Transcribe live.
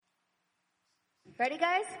Ready,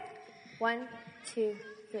 guys? 1, 2,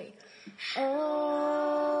 3.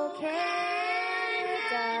 Oh,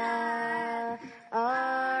 Canada,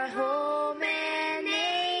 our home and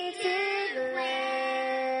native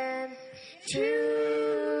land,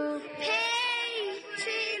 true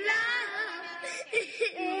patriot love,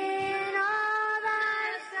 in all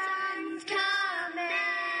thy sons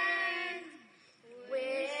command,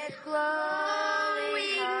 with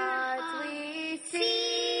glowing hearts we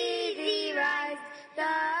see thee rise, the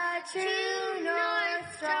true north,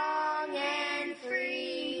 strong and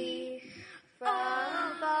free. From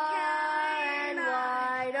far and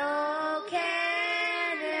wide, oh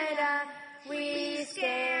Canada, we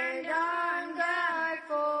stand on guard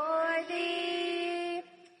for thee.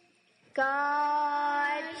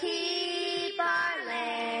 God keep our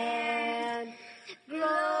land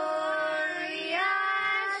glorious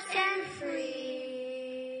and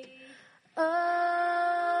free.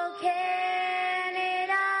 Oh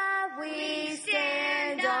Canada, we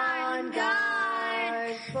stand on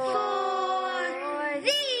guard for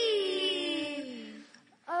thee.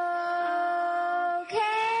 Oh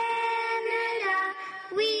Canada,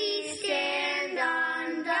 we stand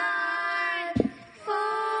on guard for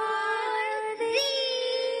thee.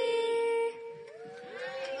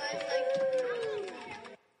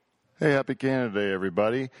 Hey, happy Canada Day,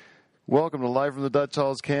 everybody. Welcome to Live from the Dutch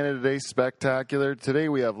Hall's Canada Day Spectacular. Today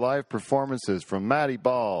we have live performances from Maddie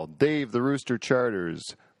Ball, Dave the Rooster Charters,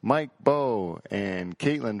 Mike Bouw, and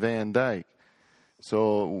Kaitlyn Van Dyke.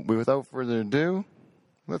 So without further ado,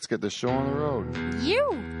 let's get this show on the road.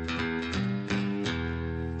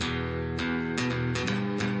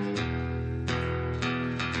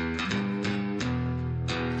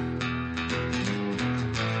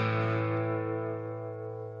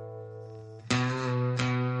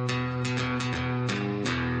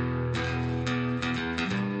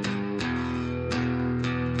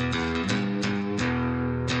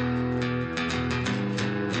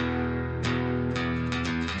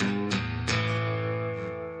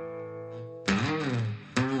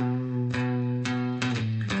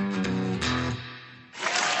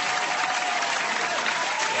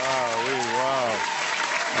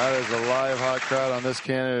 That is a live hot crowd on this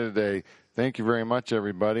Canada Day. Thank you very much,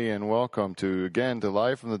 everybody, and welcome to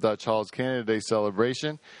Live from the Dutch Hall's Canada Day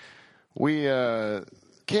celebration. Canada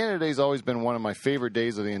Day's always been one of my favorite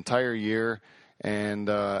days of the entire year, and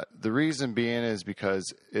the reason being is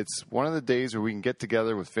because it's one of the days where we can get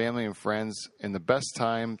together with family and friends in the best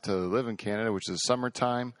time to live in Canada, which is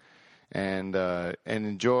summertime, and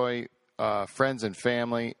enjoy friends and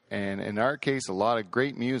family, and in our case, a lot of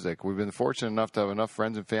great music. We've been fortunate enough to have enough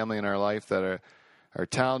friends and family in our life that are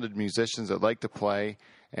talented musicians that like to play,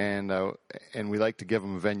 and we like to give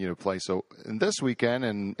them a venue to play. So in this weekend,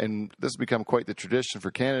 and this has become quite the tradition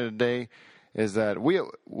for Canada Day, is that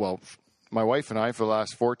my wife and I, for the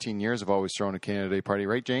last 14 years, have always thrown a Canada Day party,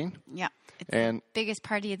 right, Jane? Yeah, it's the biggest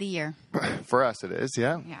party of the year. For us, it is,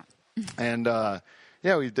 yeah. Yeah. And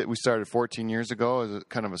we started 14 years ago as a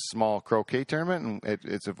kind of a small croquet tournament, and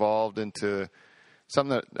it's evolved into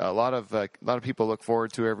something that a lot of people look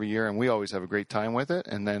forward to every year, and we always have a great time with it.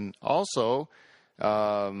 And then also,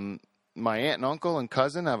 my aunt and uncle and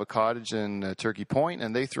cousin have a cottage in Turkey Point,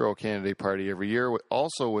 and they throw a Canada Day party every year,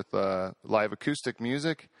 also with live acoustic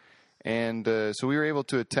music. And so we were able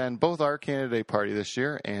to attend both our Canada Day party this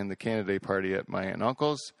year and the Canada Day party at my aunt and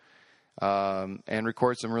uncle's. And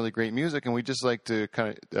record some really great music, and we just like to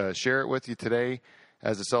kind of share it with you today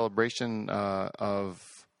as a celebration of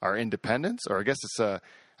our independence, or I guess it's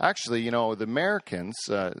actually, the Americans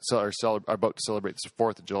are about to celebrate the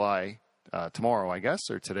 4th of July tomorrow, I guess,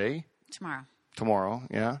 or today? Tomorrow,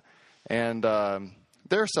 yeah. And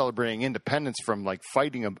they're celebrating independence from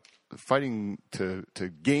fighting to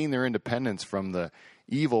gain their independence from the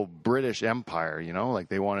evil British Empire,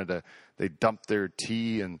 they dumped their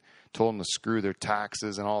tea and told them to screw their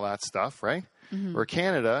taxes and all that stuff, right? Mm-hmm. Where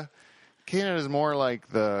Canada is more like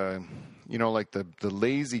the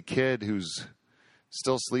lazy kid who's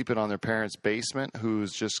still sleeping on their parents' basement,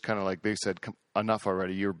 who's just kind of like, they said, enough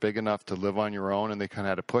already. You're big enough to live on your own, and they kind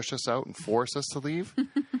of had to push us out and force us to leave.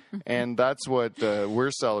 And that's what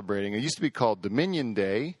we're celebrating. It used to be called Dominion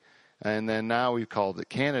Day, and then now we've called it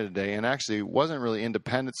Canada Day. And actually, it wasn't really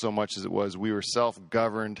independent so much as it was we were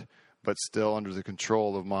self-governed, but still under the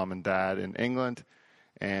control of mom and dad in England.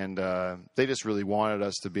 And they just really wanted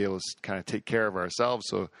us to be able to kind of take care of ourselves.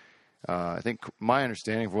 So I think my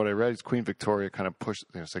understanding of what I read is Queen Victoria kind of pushed,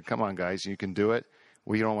 said, come on, guys, you can do it.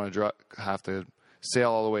 We don't want to have to sail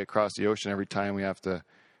all the way across the ocean every time we have to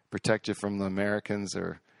protect you from the Americans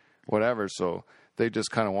or whatever. So they just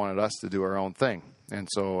kind of wanted us to do our own thing. And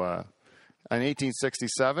so In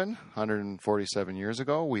 1867, 147 years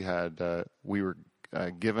ago, we were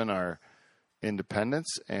given our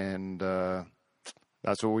independence, and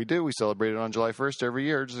that's what we do. We celebrate it on July 1st every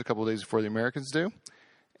year, just a couple of days before the Americans do.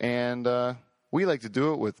 And we like to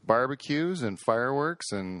do it with barbecues and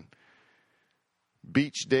fireworks and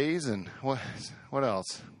beach days and what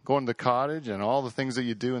else? Going to the cottage and all the things that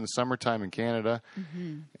you do in the summertime in Canada.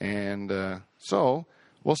 Mm-hmm. And so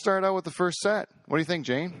we'll start out with the first set. What do you think,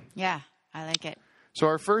 Jane? Yeah, I like it. So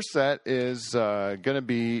our first set is going to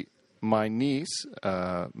be my niece,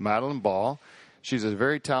 Maddie Ball. She's a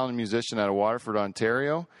very talented musician out of Waterford,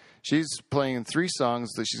 Ontario. She's playing 3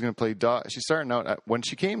 songs that she's going to play. She's starting out. When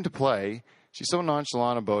she came to play, she's so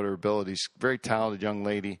nonchalant about her ability. She's a very talented young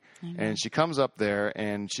lady. Mm-hmm. And she comes up there,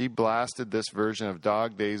 and she blasted this version of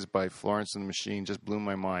Dog Days by Florence and the Machine. Just blew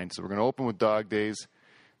my mind. So we're going to open with Dog Days.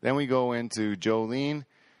 Then we go into Jolene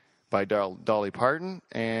by Dolly Parton.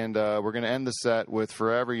 And we're going to end the set with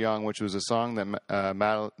Forever Young, which was a song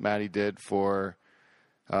that Maddie did for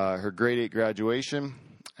her grade 8 graduation.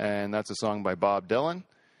 And that's a song by Bob Dylan.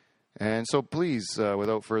 And so please,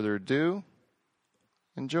 without further ado,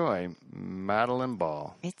 enjoy Maddie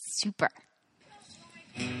Ball. It's super.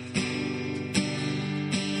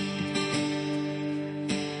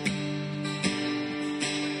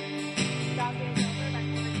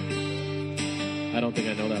 I don't think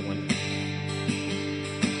I know that one.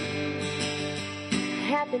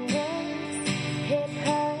 Happiness hit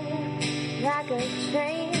her like a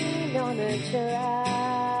train on a track.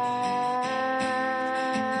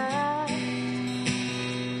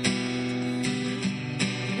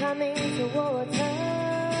 Coming towards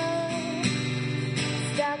her,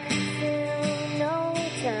 stuck still, no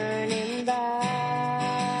turning back.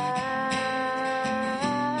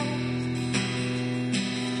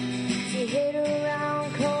 She hit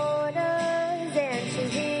around corners and she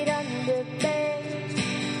hid under beds.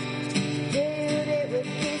 Filled it with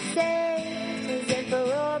kisses and for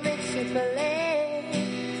orbit she fled.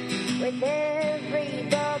 With every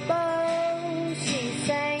bubble she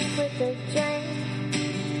sank with a drink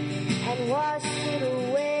and washed it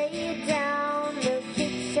away down the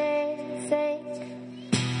kitchen sink.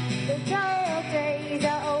 The dark days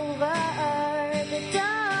are over, the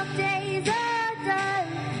dark days are done.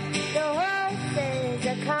 The horses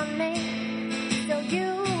are coming, so you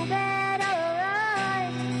better run.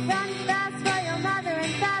 Run fast for your mother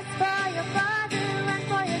and fast for your father. Run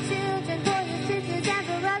for your children, for your sisters and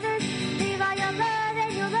for others. Leave all your love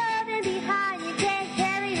and your loving behind. You can't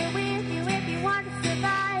carry it with you if you want to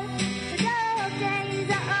survive. The dark days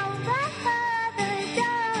are over, the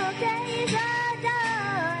dark days are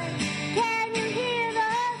done. Can you hear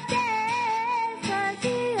the stairs? 'Cause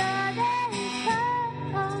here they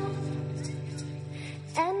come.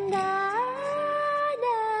 And I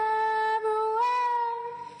never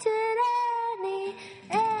wanted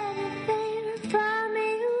anything from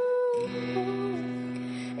you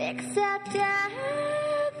except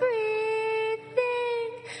everything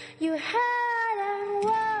you had and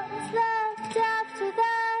what was left after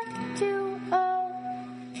that too. Oh,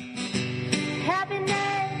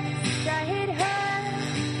 happiness, I hit her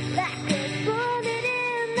like a bullet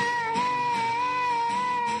in the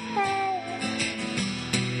head.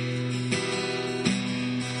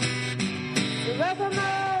 The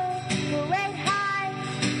locomotive went high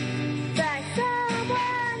by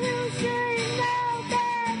someone who should know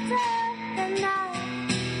better than I.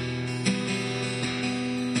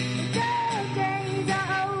 The dark days are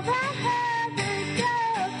over, the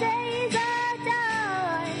dark days are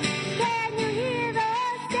done. Can you hear the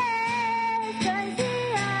stairs? 'Cause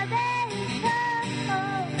here they come.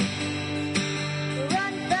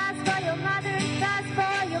 Run fast for your mother and fast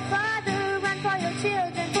for your father. Run for your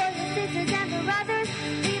children, for your sisters and for others.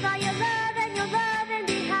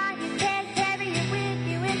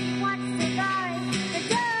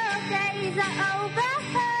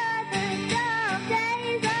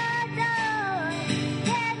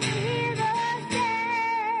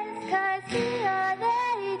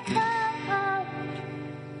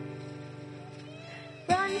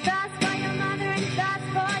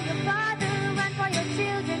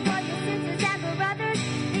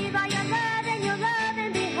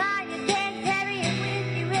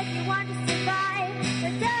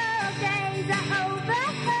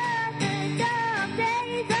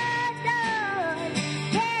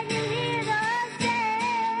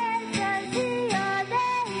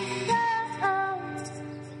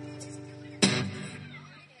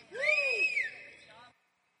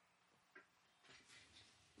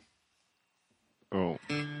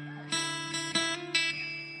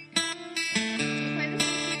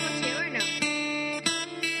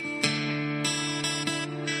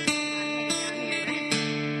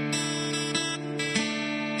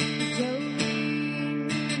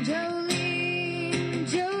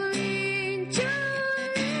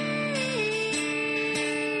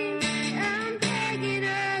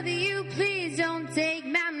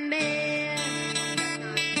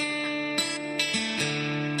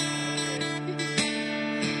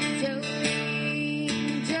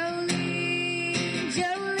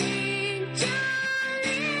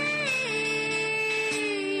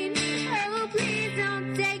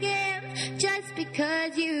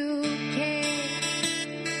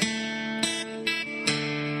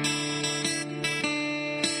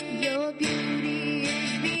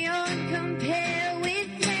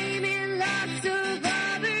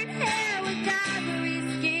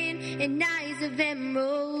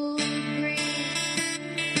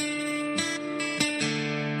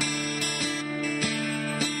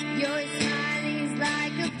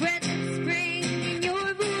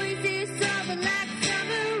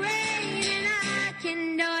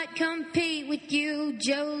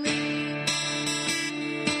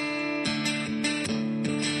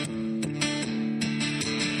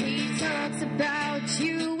 thoughts about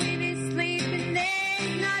you in his sleep, and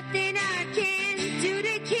there's nothing I can do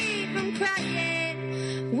to keep from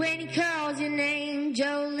crying when he calls your name,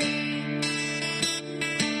 Jolene.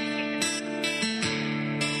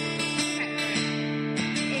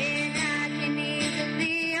 And I can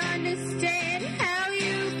easily understand how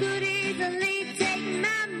you could easily take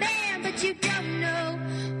my man, but you don't know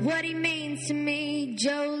what he means to me,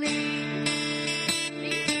 Jolene.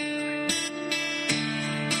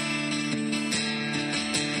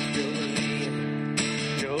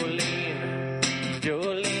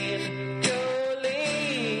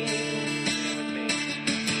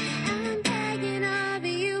 I'm begging of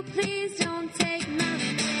you, please don't take my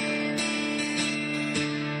man.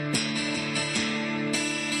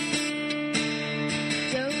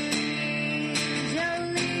 Jolene,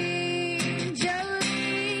 Jolene,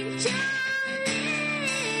 Jolene, Jolene.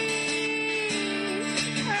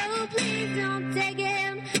 Oh, please don't take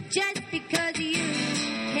him just because you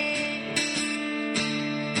can.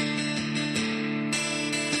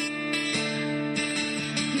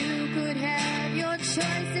 You could have your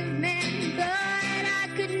choice of men, but I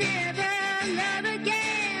could never love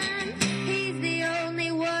again. He's the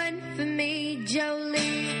only one for me,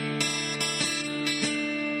 Jolene.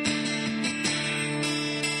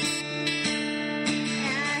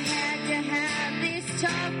 I had to have this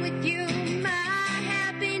talk with you. My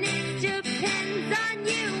happiness depends on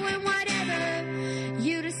you and whatever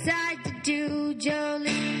you decide to do,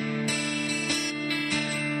 Jolene.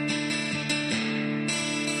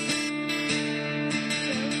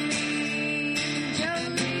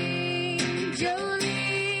 Jolene,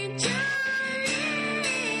 Jolene, Jolene.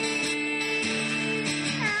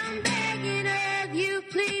 I'm begging of you,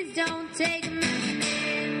 please don't take my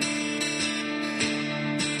man.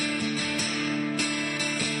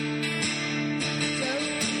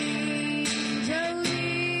 Jolene,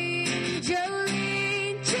 Jolene,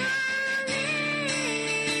 Jolene, Jolene.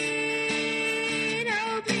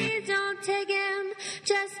 Oh, please don't take him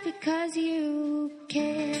just because you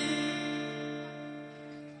can.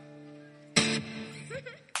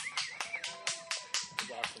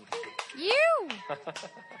 You! I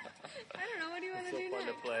don't know. What do you want to do Fun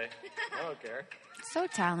to play. I don't care. So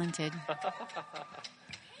talented.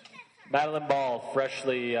 Maddie Ball,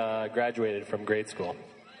 freshly graduated from grade school,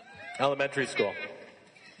 elementary school.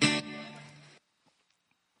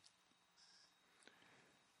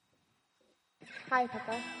 Hi,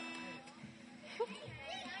 Papa.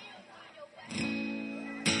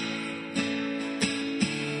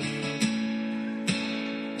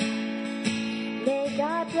 May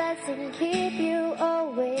God bless and keep you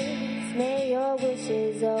always. May your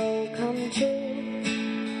wishes all come true.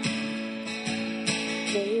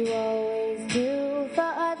 May you always do for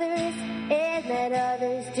others and let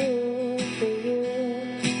others do for you.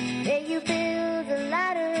 May you build a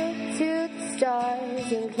ladder to the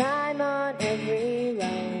stars and climb on every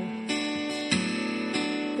rung.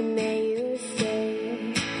 And may you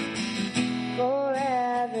stay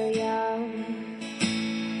forever young.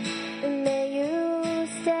 And may you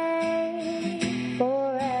stay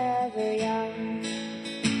forever young.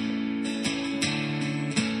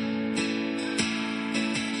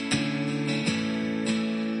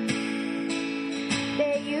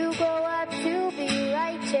 May you grow up to be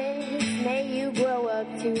righteous. May you grow up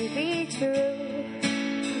to be true.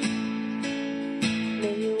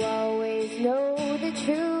 May you always know the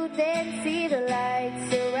truth and see the light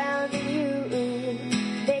surrounding you.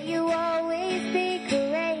 May you always be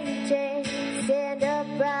courageous, stand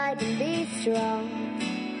upright and be strong.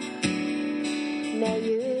 May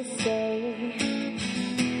you stay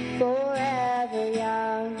forever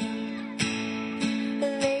young.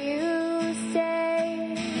 May you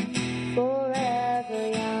stay forever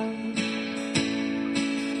young.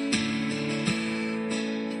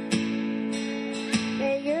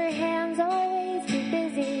 May your hands always be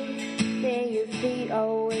busy. May your feet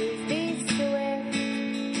always be swift.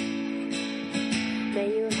 May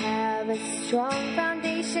you have a strong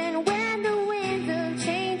foundation when the winds of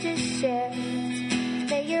change shift.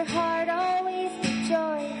 May your heart always be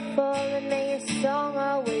joyful, and may your song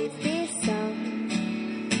always be sung.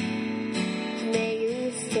 May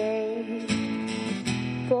you stay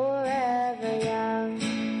forever young.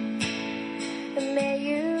 And may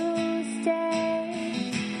you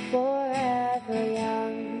stay forever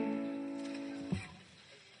young.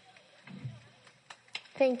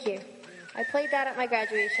 Thank you. I played that at my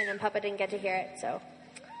graduation, and Papa didn't get to hear it, so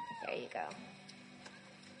there you go.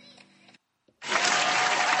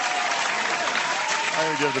 I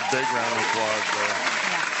would give the big round of applause there.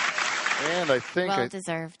 Yeah. And I think Well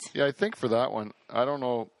deserved. I think for that one, I don't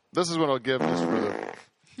know. This is what I'll give just for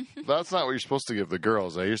That's not what you're supposed to give the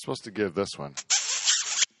girls, eh? You're supposed to give this one.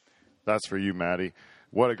 That's for you, Maddie.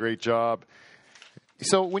 What a great job.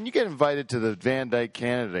 So when you get invited to the Van Dyke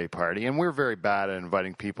Canada Day party, and we're very bad at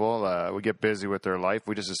inviting people, we get busy with their life.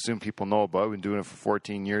 We just assume people know about it. We've been doing it for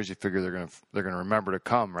 14 years. You figure they're gonna remember to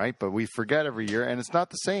come, right? But we forget every year, and it's not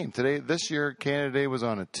the same. This year, Canada Day was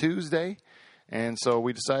on a Tuesday, and so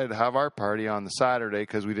we decided to have our party on the Saturday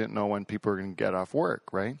because we didn't know when people were going to get off work,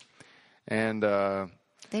 right? And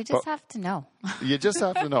They just have to know. you just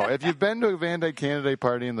have to know. If you've been to a Van Dyke Canada Day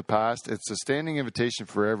party in the past, it's a standing invitation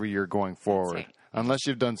for every year going forward. That's right. Unless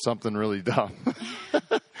you've done something really dumb.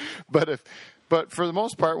 But for the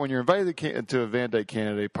most part, when you're invited to a Van Dyke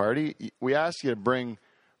Canada Day party, we ask you to bring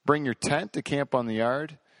your tent to camp on the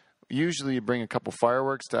yard. Usually you bring a couple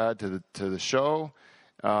fireworks to add to the show,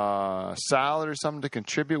 salad or something to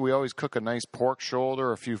contribute. We always cook a nice pork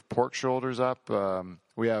shoulder, a few pork shoulders up.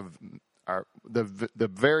 We have the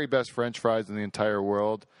very best French fries in the entire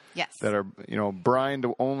world. Yes. That are, brined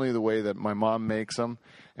only the way that my mom makes them,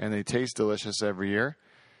 and they taste delicious every year.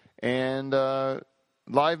 And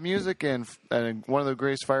live music and one of the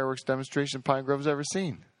greatest fireworks demonstration Pine Grove's ever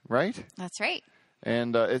seen, right? That's right.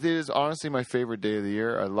 And it is honestly my favorite day of the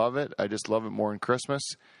year. I love it. I just love it more than Christmas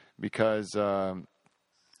because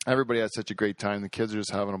everybody has such a great time. The kids are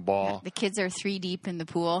just having a ball. Yeah, the kids are 3 deep in the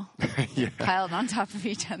pool, piled on top of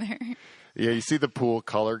each other. Yeah, you see the pool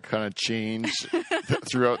color kind of change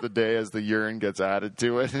throughout the day as the urine gets added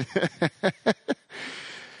to it.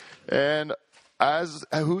 And I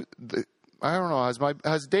don't know,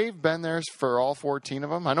 has Dave been there for all 14 of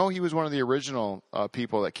them? I know he was one of the original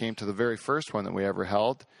people that came to the very first one that we ever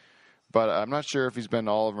held, but I'm not sure if he's been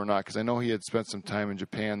to all of them or not because I know he had spent some time in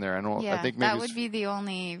Japan there. I think maybe that would be the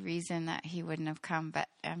only reason that he wouldn't have come, but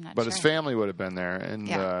I'm not sure. But his family would have been there, and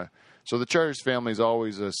Yeah. so the Charters family is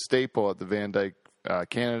always a staple at the Van Dyke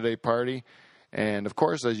Canada Day party. And, of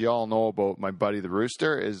course, as you all know about my buddy the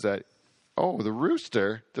Rooster, is that, the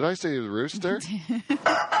Rooster? Did I say the Rooster?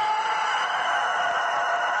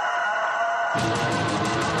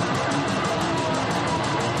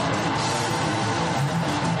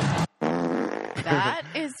 That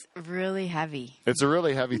is really heavy. It's a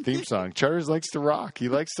really heavy theme song. Charters likes to rock. He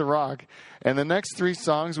likes to rock. And the next 3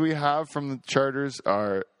 songs we have from the Charters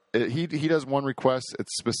are... He does one request.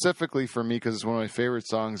 It's specifically for me because it's one of my favorite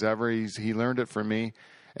songs ever. He learned it for me.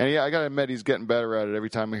 And I got to admit, he's getting better at it every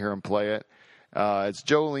time I hear him play it. It's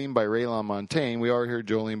Jolene by Ray LaMontagne. We already heard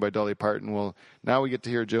Jolene by Dolly Parton. Well, now we get to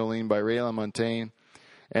hear Jolene by Ray LaMontagne.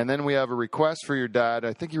 And then we have a request for your dad.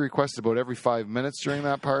 I think he requested about every 5 minutes during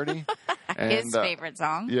that party. And, His favorite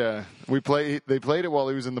song. Yeah. They played it while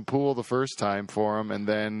he was in the pool the first time for him, and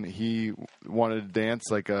then he wanted to dance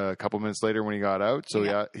like a couple minutes later when he got out,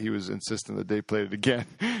 so he was insistent that they played it again.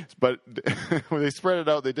 But when they spread it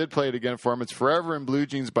out, they did play it again for him. It's Forever in Blue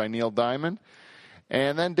Jeans by Neil Diamond.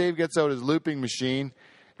 And then Dave gets out his looping machine,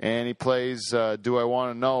 and he plays Do I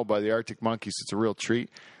Want to Know by the Arctic Monkeys. It's a real treat.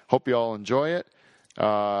 Hope you all enjoy it.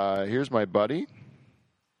 Here's my buddy,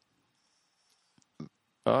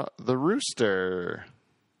 the Rooster.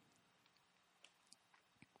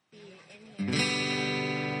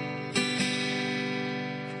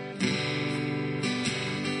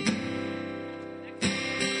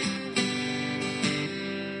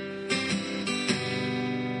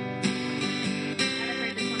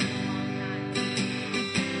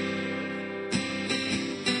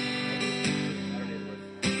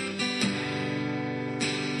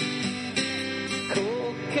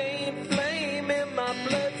 Cocaine flame in my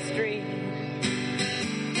bloodstream.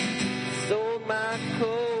 Sold my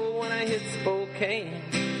coal when I hit Spokane.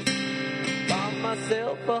 Bought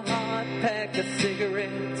myself a hot pack of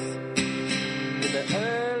cigarettes in the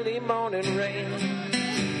early morning rain.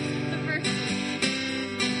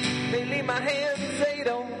 Lately my hands, they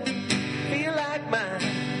don't feel like mine.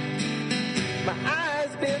 My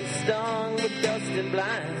eyes been stung with dust and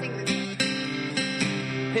blind.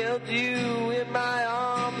 Held you in my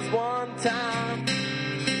arms one time,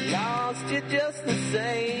 lost you just the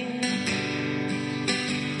same.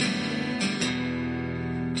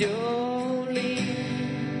 Jolene,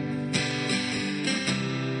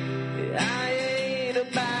 I ain't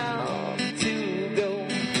about to go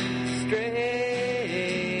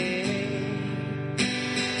stray.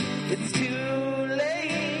 It's too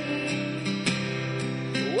late.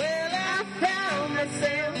 Well, I found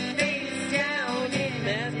myself face down in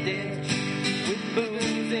that ditch with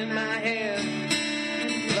booze in my hair,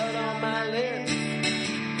 blood on my lips.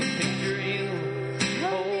 A picture of you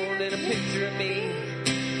holding a picture of me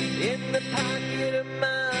in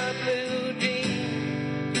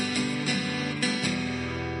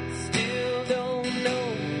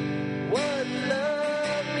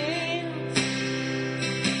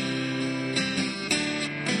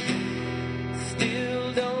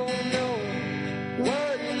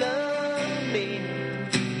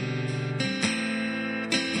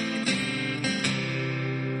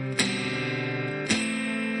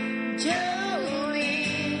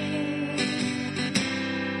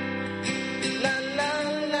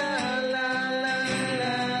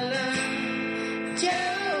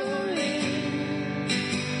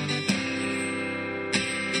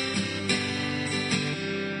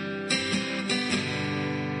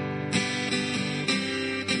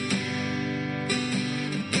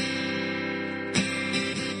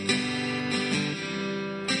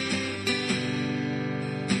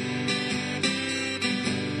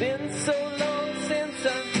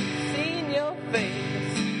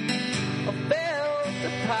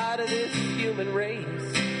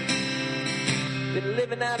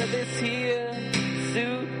been out of this here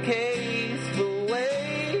suitcase for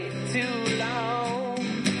way too long.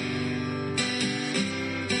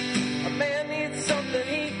 A man needs something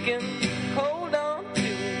he can hold on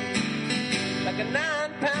to, like a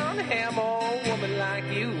 9-pound hammer, a woman like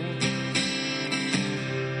you.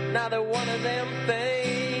 Neither one of them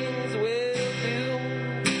things will do.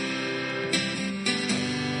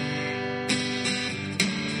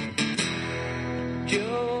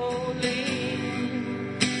 Jolene,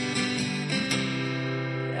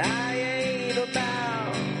 I ain't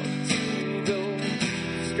about to go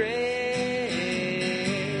stray.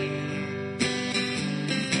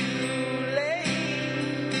 Too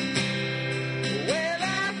late. Well, I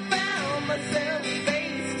found myself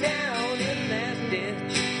face down in that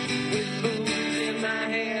ditch, with booze in my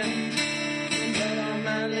hand, blood on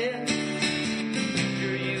my lips.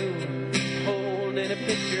 Picture you holding a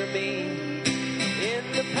picture of me in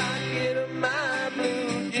the pocket of my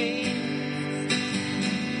blue jeans.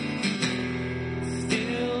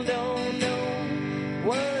 Still don't know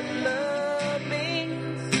what love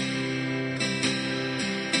means.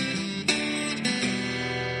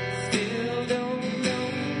 Still don't know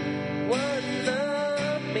what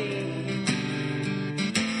love means.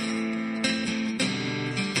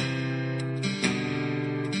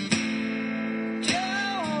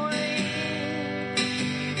 Jolene,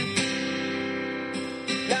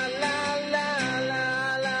 la la la la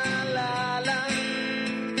la la la.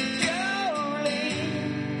 Jolene,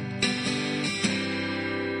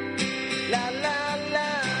 la la la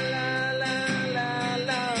la la la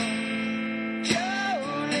la.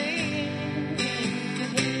 Jolene.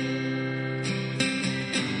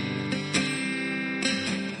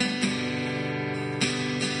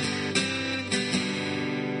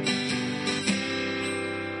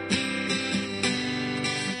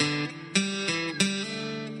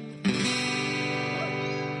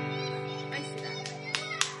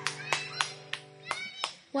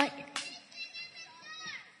 What?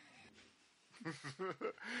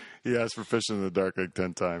 He asked for Fishing in the Dark like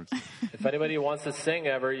 10 times. If anybody wants to sing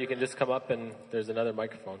ever, you can just come up and there's another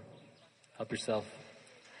microphone. Help yourself.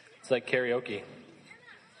 It's like karaoke.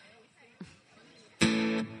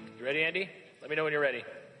 You ready, Andy? Let me know when you're ready.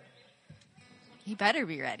 You better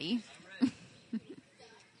be ready.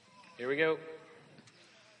 Here we go.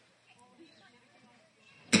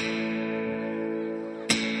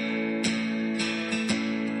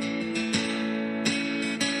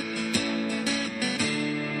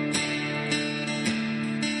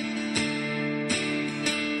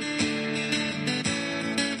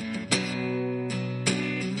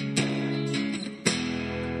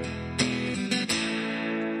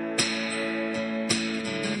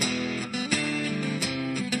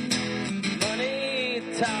 Money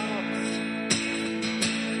talks,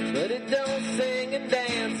 but it don't sing and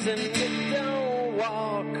dance and it don't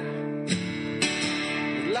walk.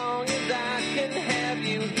 As long as I can have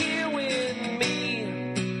you here with me,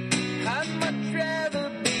 I'd much rather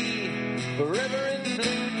be forever in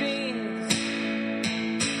blue jeans.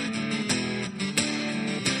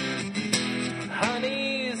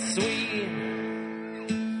 Honey's sweet,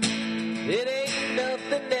 it ain't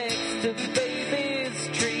nothing next to baby's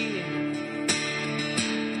tree.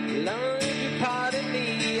 Long as you pardon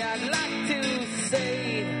me, I'd like to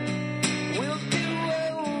say we'll do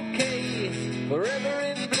okay forever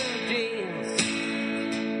in blue jeans.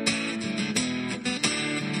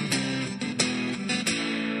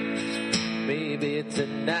 Maybe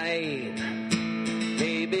tonight,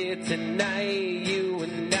 you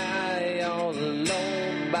and I all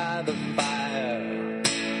alone by the fire.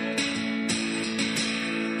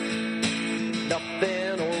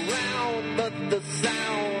 Nothing around but the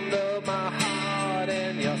sound of my heart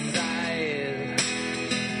and your side.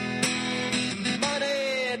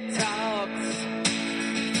 Money talks,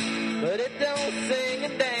 but it don't sing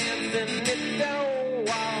and dance and it don't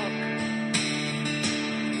walk.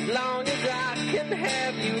 As long as I can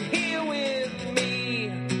have you here with me,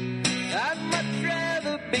 I'd much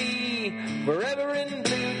rather be forever in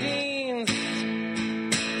blue jeans.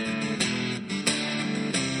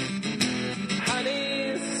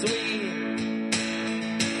 Honey's sweet,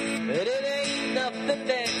 but it ain't nothing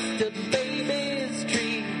next to baby's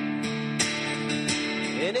tree.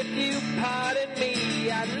 And if you pardon me,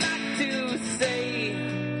 I'd like to say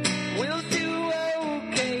we'll do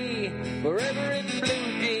okay forever in blue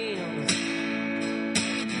jeans.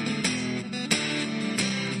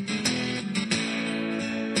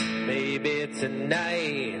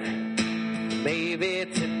 Maybe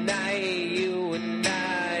tonight, you and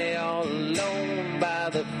I all alone by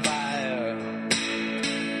the fire.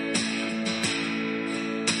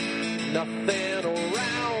 Nothing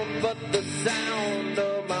around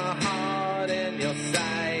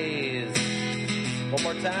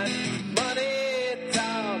appetite. Money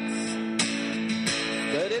talks,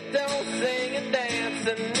 but it don't sing and dance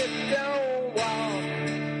and it don't walk.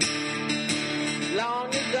 As long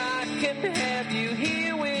as I can have you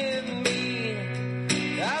here with me,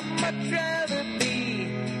 I'd much rather be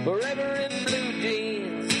forever in blue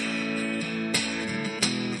jeans.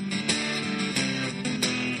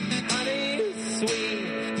 Honey, sweet,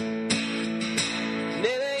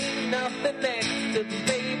 there ain't nothing next to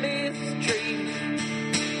baby's treat.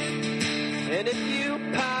 And if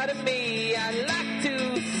you pardon me, I'd like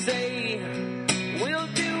to say we'll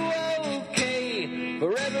do okay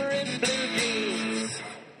forever in blue jeans.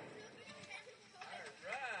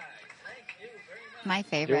 My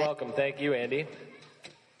favorite. You're welcome. Thank you, Andy.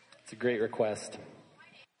 It's a great request.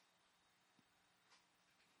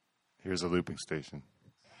 Here's a looping station.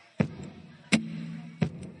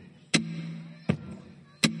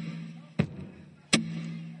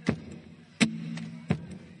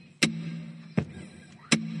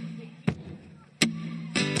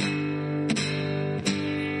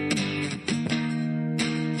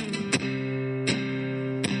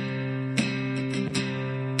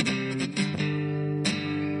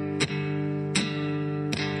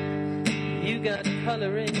 You got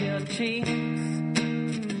color in your cheeks.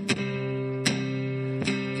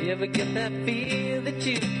 Do you ever get that feel that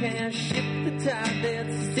you can't shift the tide that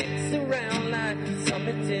sticks around like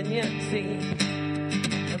something's in your teeth?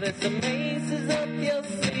 Well, there's some aces up your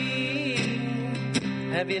sleeve.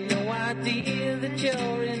 Have you no idea that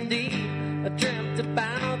you're in deep? I dreamt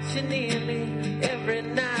about you nearly every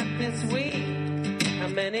night this week. How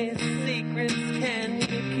many secrets can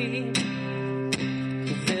you keep?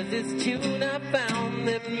 There's this tune I found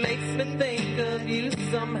that makes me think of you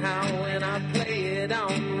somehow when I play it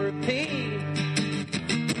on repeat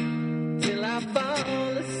till I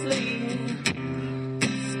fall asleep,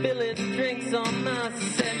 spilling drinks on my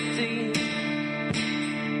settee.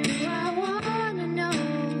 Do I wanna know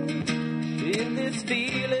If this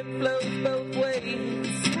feeling flows both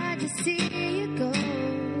ways, how to see you go?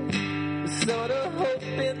 sort of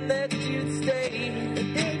hoping that you'd stay.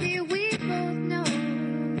 But baby, we both know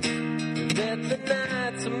That the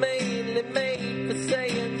nights are mainly made for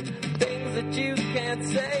saying things that you can't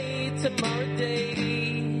say tomorrow day.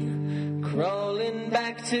 Crawling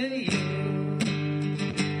back to you.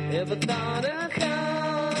 Ever thought of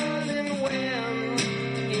calling when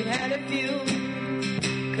you had a few?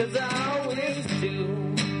 'Cause I always do.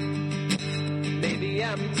 Maybe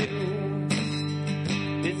I'm too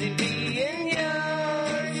busy being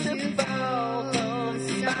yours to fall for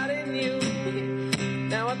somebody new.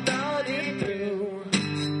 Now I thought it through,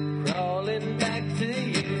 crawling back to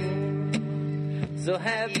you. So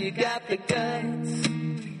have you got the guts?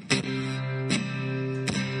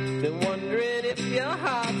 Been wondering if your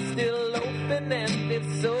heart's still open, and if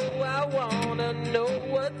so, I wanna know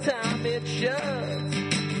what time it shuts.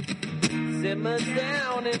 Simmer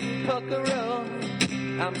down and pucker up.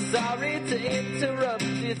 I'm sorry to interrupt,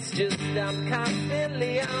 it's just I'm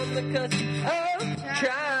constantly on the cusp of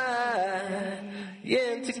trying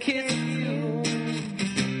to kiss you.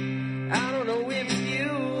 I don't know if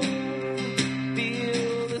you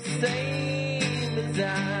feel the same as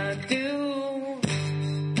I do,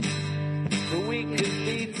 but we could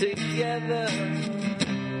be together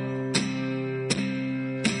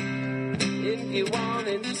if you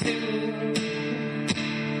wanted to.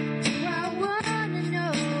 do I wanna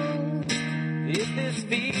know If this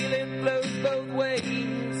feeling flows both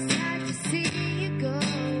ways, how to see you go?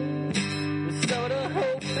 we're sort of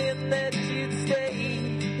hoping that you'd stay.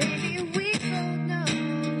 Baby, we both know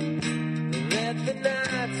That the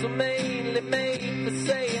nights were mainly made for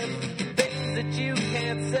saying things that you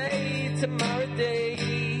can't say tomorrow day.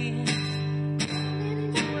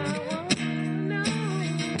 Do I wanna know?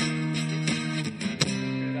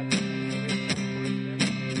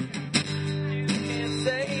 You can't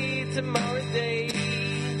say tomorrow day.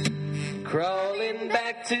 Crawling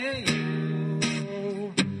back to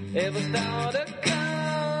you. Ever thought of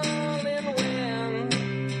calling when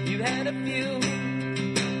you had a few?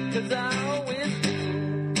 'Cause I always do.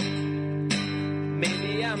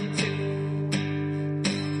 Maybe I'm too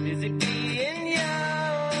busy being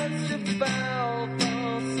yours to fall for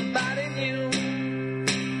somebody new.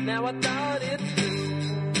 Now I thought it through.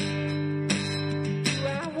 Do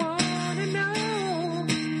I wanna know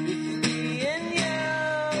if being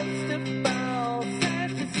yours to fall, sad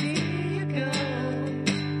to see you go.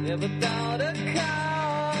 Ever thought of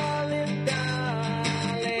calling,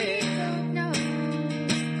 darling? no.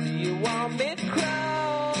 Do you want me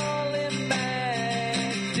crawling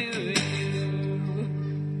back to you?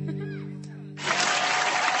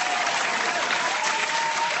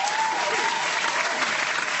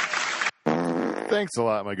 Thanks a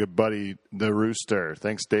lot, my good buddy, the Rooster.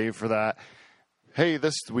 Thanks, Dave, for that. Hey,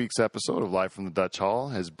 this week's episode of Live from the Dutch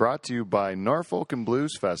Hall is brought to you by Norfolk and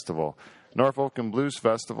Blues Festival. Norfolk and Blues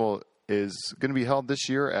Festival is going to be held this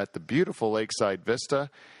year at the beautiful Lakeside Vista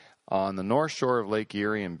on the north shore of Lake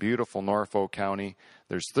Erie in beautiful Norfolk County.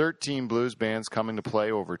 There's 13 blues bands coming to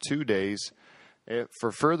play over 2 days.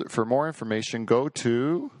 For more information, go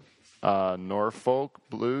to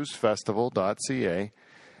norfolkbluesfestival.ca,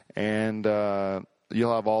 and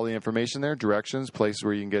you'll have all the information there, directions, places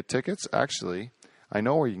where you can get tickets. Actually, I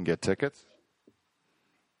know where you can get tickets.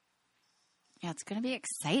 Yeah, it's going to be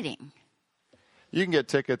exciting. You can get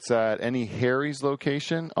tickets at any Harry's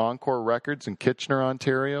location, Encore Records in Kitchener,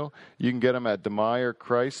 Ontario. You can get them at DeMeyer,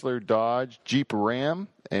 Chrysler, Dodge, Jeep Ram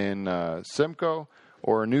in Simcoe,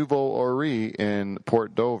 or Nouveau Ori in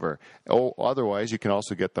Port Dover. Otherwise, you can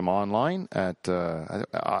also get them online at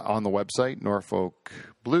on the website,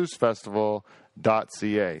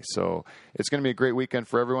 norfolkbluesfestival.ca. So it's going to be a great weekend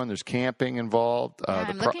for everyone. There's camping involved.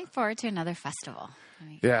 I'm looking forward to another festival.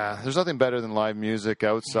 Yeah, there's nothing better than live music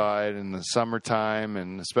outside in the summertime,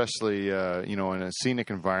 and especially in a scenic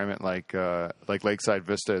environment like Lakeside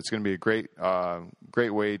Vista. It's going to be a great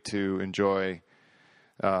way to enjoy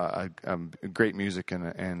great music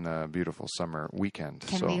and a beautiful summer weekend.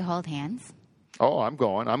 Can we hold hands? Oh, I'm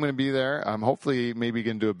going. I'm going to be there. I'm hopefully maybe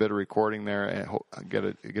going to do a bit of recording there and get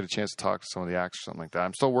a chance to talk to some of the acts or something like that.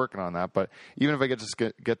 I'm still working on that, but even if I get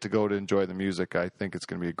to go to enjoy the music, I think it's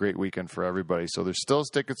going to be a great weekend for everybody. So there's still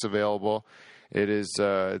tickets available. It is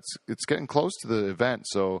it's getting close to the event,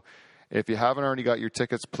 so if you haven't already got your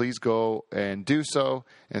tickets, please go and do so.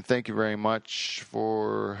 And thank you very much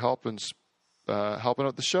for helping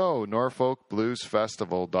out the show.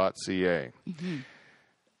 NorfolkBluesFestival.ca. Mm-hmm.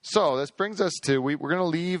 So this brings us to we're going to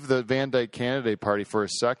leave the Van Dyke Canada Day party for a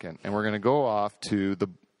second, and we're going to go off to the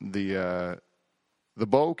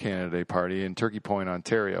Bouw Canada Day party in Turkey Point,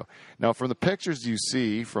 Ontario. Now, from the pictures you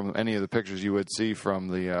see, from any of the pictures you would see from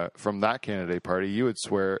that Canada Day party, you would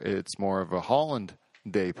swear it's more of a Holland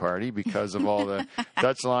Day party because of all the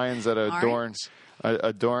Dutch lions that adorn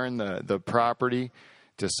the property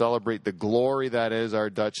to celebrate the glory that is our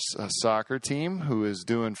Dutch soccer team, who is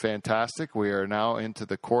doing fantastic. We are now into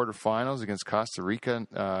the quarterfinals against Costa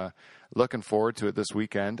Rica. Looking forward to it this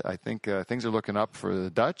weekend. I think things are looking up for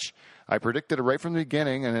the Dutch. I predicted it right from the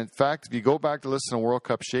beginning, and in fact, if you go back to listen to World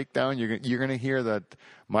Cup Shakedown, you're going to hear that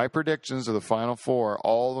my predictions of the Final Four,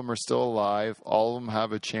 all of them are still alive. All of them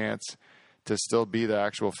have a chance to still be the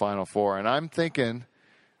actual Final Four. And I'm thinking,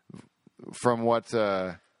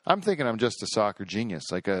 I'm just a soccer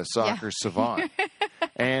genius, like a soccer savant.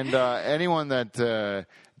 And anyone that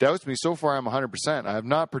doubts me, so far I'm 100%. I have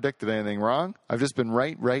not predicted anything wrong. I've just been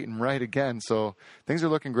right again. So things are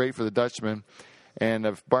looking great for the Dutchman. And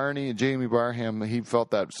if Jamie Barham, he felt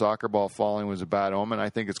that soccer ball falling was a bad omen, I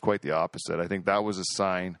think it's quite the opposite. I think that was a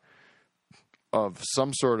sign of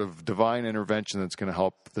some sort of divine intervention that's going to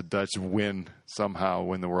help the Dutch win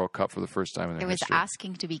the World Cup for the first time in their history. It was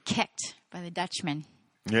asking to be kicked by the Dutchman.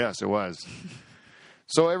 Yes, it was.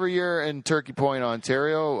 So every year in Turkey Point,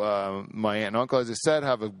 Ontario, my aunt and uncle, as I said,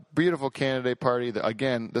 have a beautiful Canada Day party.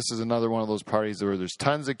 Again, this is another one of those parties where there's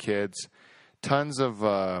tons of kids, tons of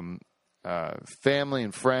family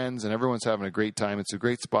and friends, and everyone's having a great time. It's a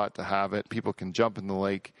great spot to have it. People can jump in the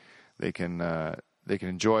lake. They can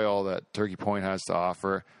enjoy all that Turkey Point has to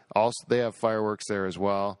offer. Also, they have fireworks there as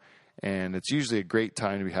well, and it's usually a great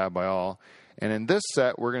time to be had by all. And in this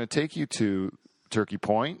set, we're going to take you to Turkey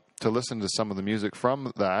Point to listen to some of the music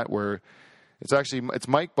from that, where it's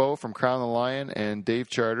Mike Bouw from Crown the Lion and Dave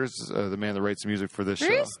Charters, the man that writes the music for this show.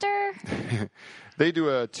 Rooster! They do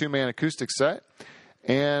a 2-man acoustic set.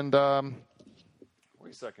 And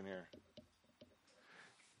wait a second here.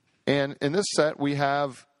 And in this set, we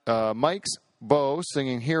have Mike's Bouw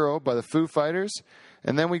singing Hero by the Foo Fighters.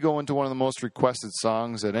 And then we go into one of the most requested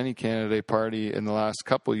songs at any Canada Day party in the last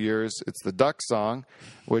couple of years. It's the Duck Song,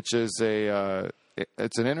 which is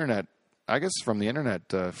it's an internet, I guess from the internet,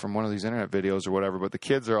 from one of these internet videos or whatever. But the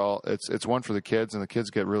kids are it's one for the kids, and the kids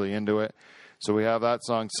get really into it. So we have that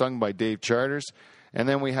song sung by Dave Charters. And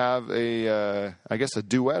then we have a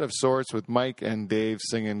duet of sorts with Mike and Dave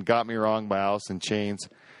singing Got Me Wrong by Alice in Chains.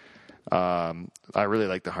 I really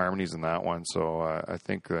like the harmonies in that one, so I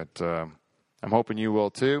think that I'm hoping you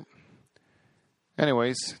will too.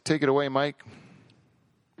 Anyways, take it away, Mike.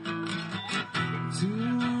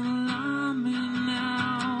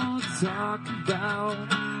 Talk about,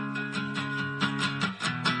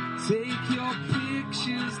 take your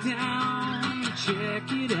pictures down,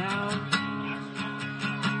 check it out.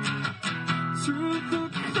 Truth or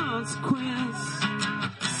consequence,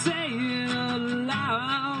 say it aloud.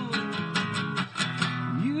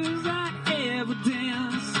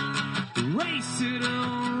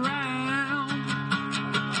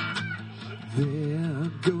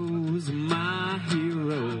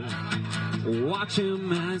 watch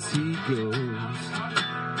him as he goes.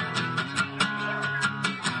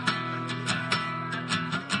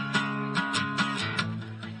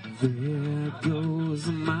 There goes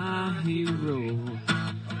my hero.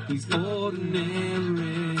 He's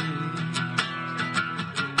ordinary.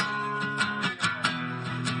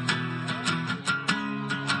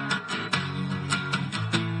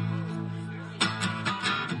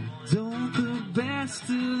 Don't the best of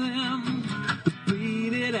them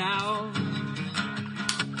beat it out,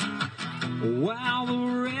 while the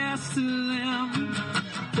rest of them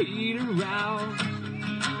peter out.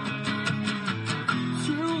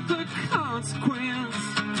 Truth the consequence,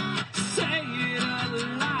 say it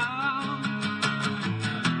aloud.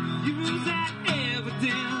 Use that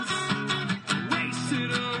evidence, waste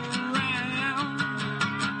it around.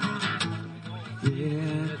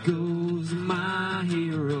 There goes my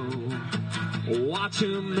hero. Watch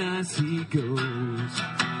him as he goes.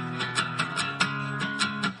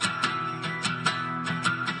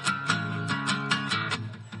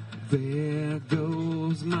 There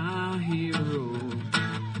goes my hero.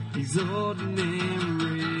 He's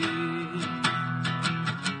ordinary.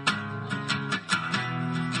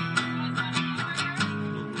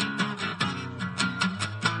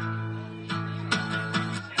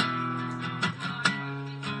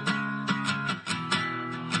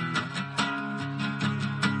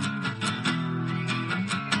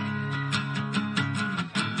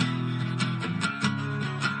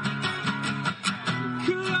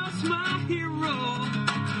 Cause my hero,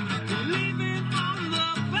 living on the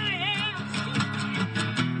best.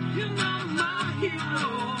 You know my hero,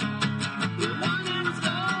 the one and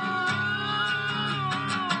all.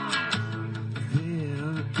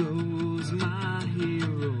 There goes my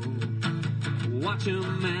hero. Watch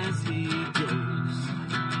him as he goes.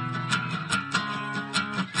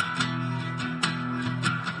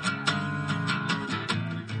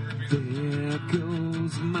 There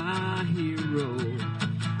goes my hero.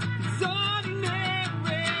 It's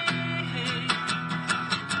ordinary.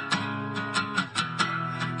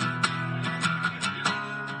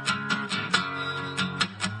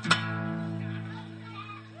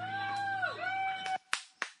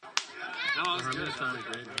 No, that was good. Sounded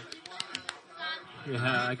great, man.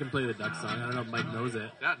 Yeah, I can play the duck song. I don't know if Mike knows it.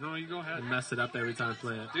 Yeah, no, you go ahead. I mess it up every time I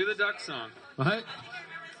play it. Do the duck song. What?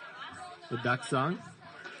 The duck song?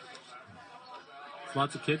 There's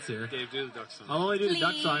lots of kids here. Dave, do the duck song. I'll only do the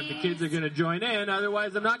duck song if the kids are going to join in.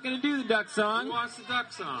 Otherwise, I'm not going to do the duck Who song wants the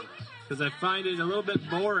duck song? because I find it a little bit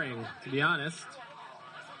boring, to be honest.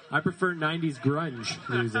 I prefer 90s grunge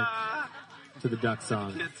music to the duck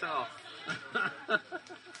song. Can't tell. You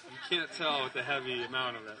can't tell with the heavy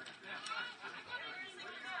amount of it.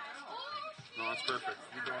 No, that's perfect.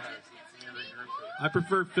 You go ahead. I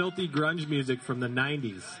prefer filthy grunge music from the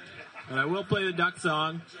 90s. But I will play the duck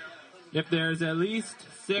song if there's at least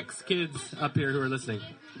 6 kids up here who are listening,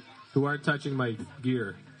 who aren't touching my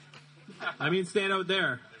gear. I mean, stand out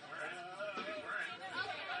there.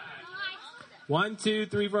 1, 2,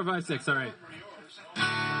 3, 4, 5, 6. All right.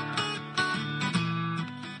 I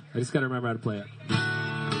just got to remember how to play it.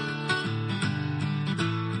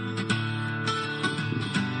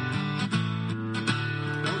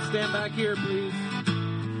 Don't stand back here, please.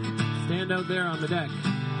 Stand out there on the deck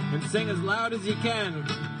and sing as loud as you can.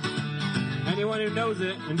 Anyone who knows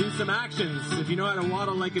it, and do some actions. If you know how to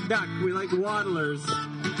waddle like a duck, we like waddlers.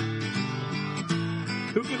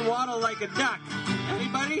 Who can waddle like a duck?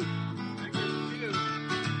 Anybody?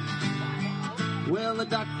 Well, the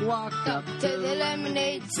duck walked Up to the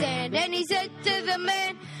lemonade stand, and he said to the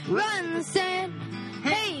man, run the sand.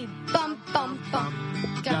 Hey, bump, bump, bump.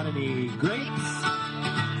 Got any grapes?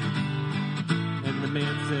 And the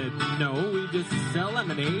man said, no, we just sell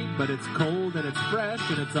lemonade, but it's cold and it's fresh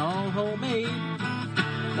and it's all homemade.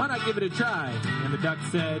 Why not give it a try? And the duck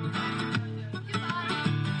said,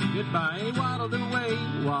 goodbye. He waddled away,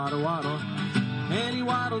 waddle, waddle. And he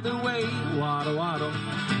waddled away, waddle, waddle.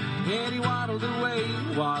 And he waddled away,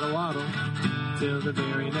 waddle, waddle. Till the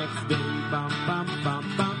very next day, bum, bum, bum,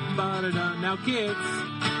 bum, ba-da-da. Now kids,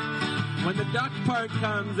 when the duck part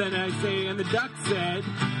comes and I say, and the duck said,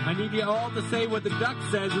 I need you all to say what the duck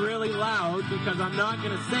says really loud because I'm not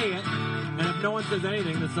going to say it. And if no one says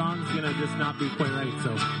anything, the song's going to just not be quite right.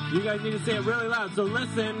 So you guys need to say it really loud. So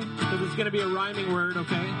listen, because it's going to be a rhyming word,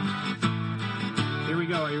 okay? Here we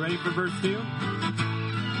go. Are you ready for verse 2?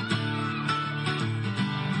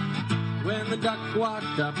 When the duck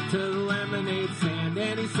walked up to the lemonade stand,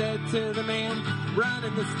 and he said to the man, run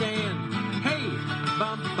in the stand. Hey,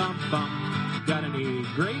 bump, bump, bump, got any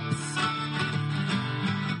grapes?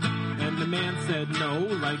 And the man said, no,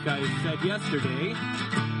 like I said yesterday.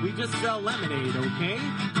 We just sell lemonade, okay?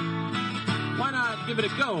 Why not give it a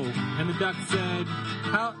go? And the duck said,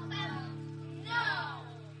 how? No!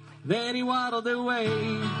 Then he waddled away.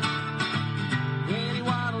 Then he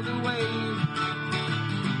waddled away.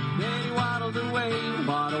 Then he waddled away.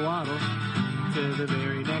 Waddle, waddle. Till the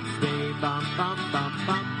very next day. Bum, bum, bum,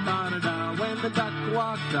 bum, ba-da-da. When the duck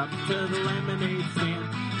walked up to the lemonade stand,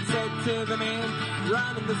 said to the man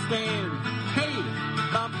running the stand, hey,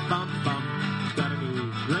 bum, bum, bum, got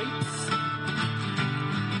any grapes?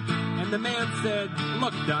 And the man said,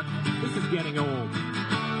 look, duck, this is getting old.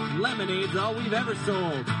 Lemonade's all we've ever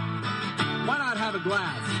sold. Why not have a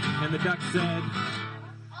glass? And the duck said,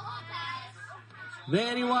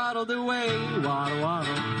 then he waddled away, waddle,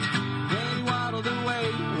 waddle. Then he waddled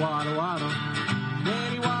away, waddle, waddle.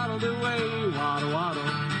 Then he waddled away, waddle, waddle.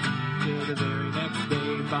 Till the very next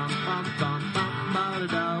day, bum, bum, bum, bum,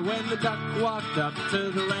 ba-da-da. When the duck walked up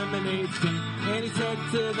to the lemonade stand, and he said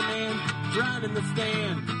to the man running the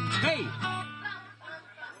stand, hey,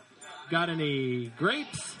 got any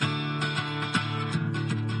grapes?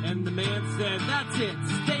 And the man said, that's it,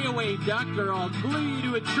 stay away, duck, or I'll glue you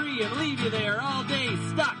to a tree and leave you there all day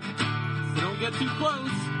stuck. So don't get too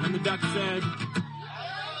close. And the duck said,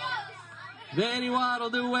 then he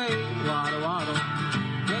waddled away, waddle, waddle.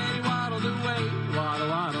 Then he waddled away, waddle,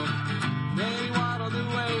 waddle. Then he waddled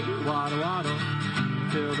away, waddle, waddle.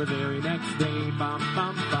 Till the very next day, bum,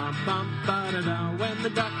 bum, bum, bum, ba-da-da. When the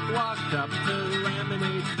duck walked up to the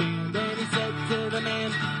lemonade stand, and he said to the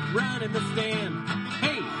man running the stand,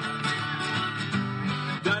 hey,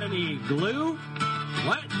 got any glue?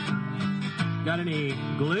 What? Got any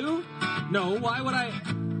glue? No, why would I?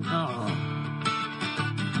 Oh.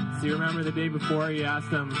 So you remember the day before he asked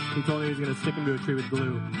him, he told me he was going to stick him to a tree with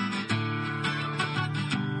glue.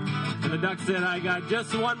 And the duck said, I got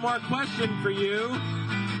just one more question for you.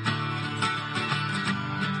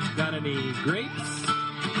 Got any grapes?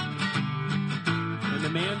 And the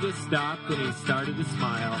man just stopped and he started to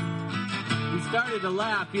smile. He started to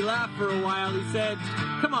laugh. He laughed for a while. He said,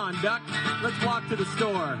 come on, duck, let's walk to the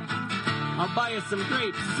store. I'll buy you some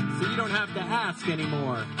grapes so you don't have to ask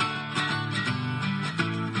anymore.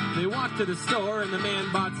 They walked to the store and the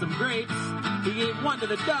man bought some grapes. He gave one to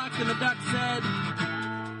the duck and the duck said,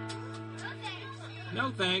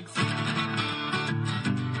 no thanks.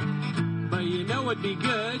 But you know what'd be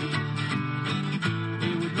good?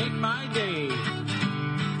 It would make my day.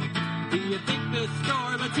 Do you think this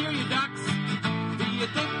store, let's hear you ducks. Do you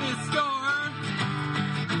think this store,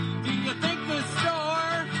 do you think this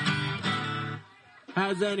store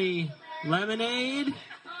has any lemonade?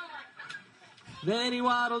 Then he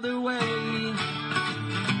waddled away.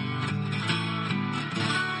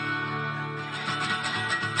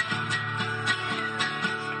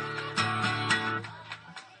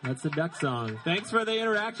 That's the duck song. Thanks for the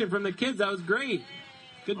interaction from the kids. That was great.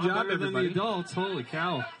 Good job, better everybody. than the adults. Holy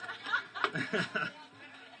cow.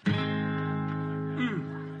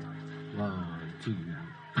 1, 2,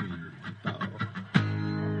 3, 4.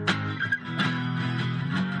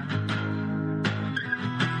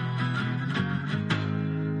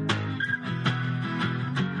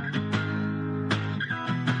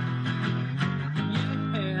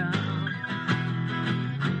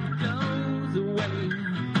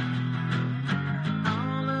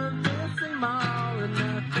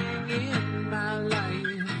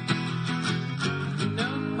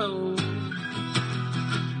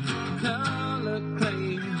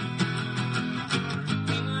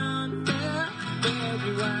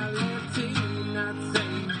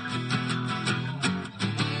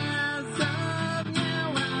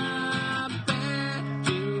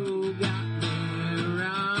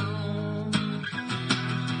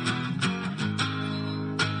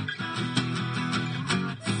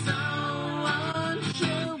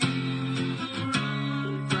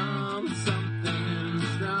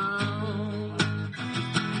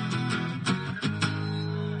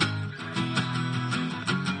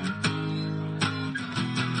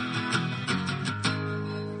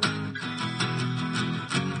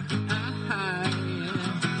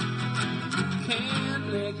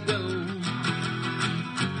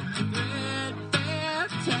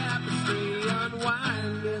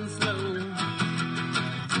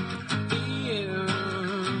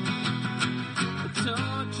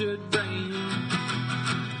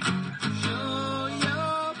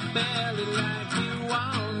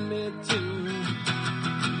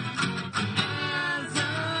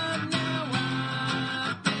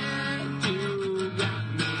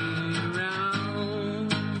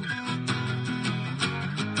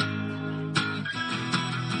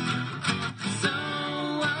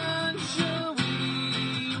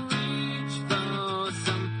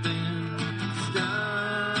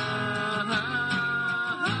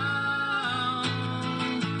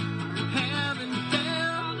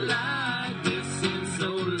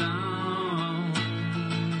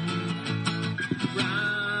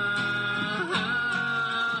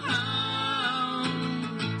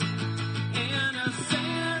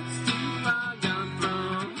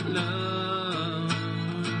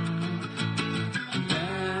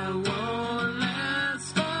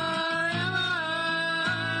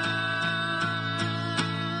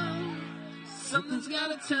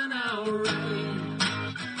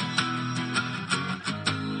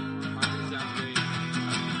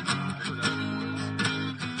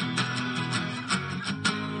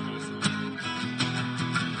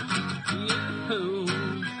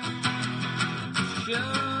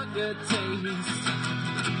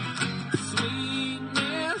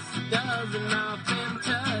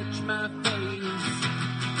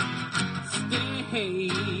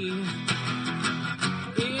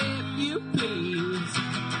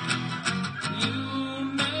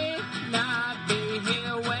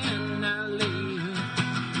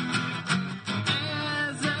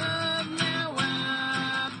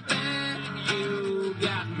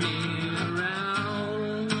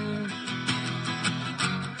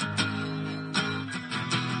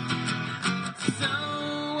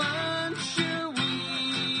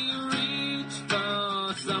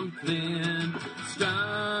 something strong.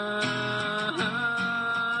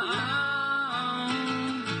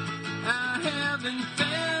 I haven't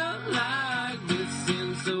felt like this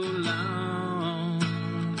in so long.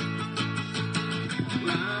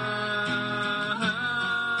 Round,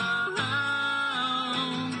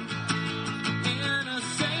 in a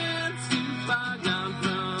sense, too far gone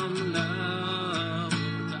from love.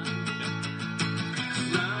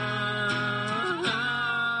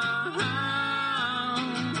 Round,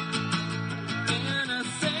 in a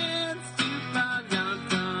sense, too far gone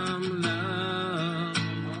from love.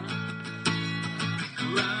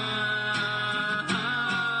 Round,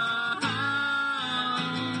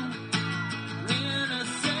 in a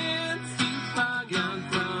sense, too far gone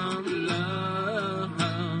from love.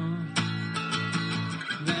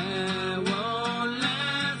 That won't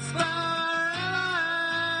last forever.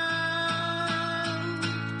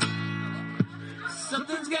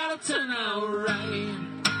 Something's gotta turn out right.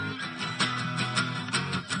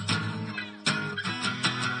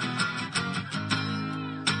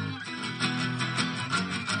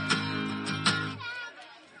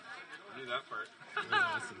 I knew that part. That was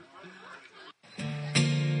awesome.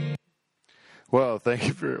 Well, thank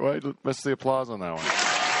you for. Well, I missed the applause on that one.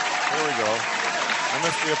 There we go. I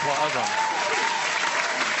missed the applause on that.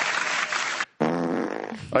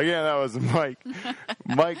 Again, that was Mike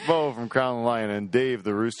Bouw from Crown and Lion, and Dave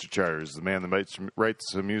the Rooster Charters, the man that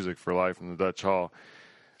writes the music for Live from the Dutch Hall.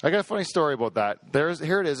 I got a funny story about that.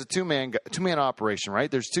 Here it is, a two-man operation, right?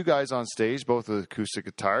 There's two guys on stage, both with acoustic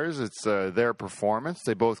guitars. It's their performance.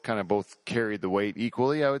 They both carried the weight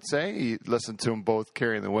equally, I would say. You listen to them both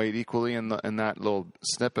carrying the weight equally in that little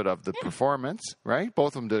snippet of the performance, right?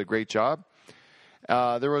 Both of them did a great job.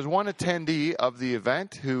 There was one attendee of the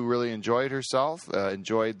event who really enjoyed herself,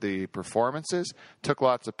 enjoyed the performances, took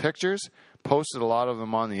lots of pictures, posted a lot of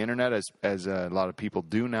them on the internet, as a lot of people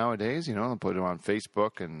do nowadays, and put them on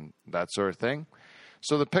Facebook and that sort of thing.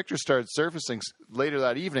 So the pictures started surfacing later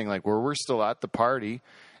that evening, like where we're still at the party,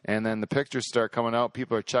 and then the pictures start coming out.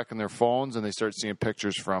 People are checking their phones, and they start seeing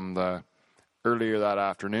pictures from the earlier that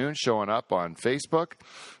afternoon showing up on Facebook.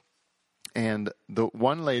 And the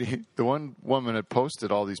one woman had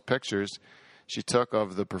posted all these pictures she took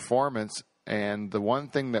of the performance. And the one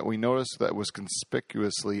thing that we noticed that was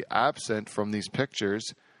conspicuously absent from these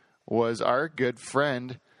pictures was our good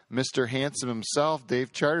friend, Mr. Handsome himself,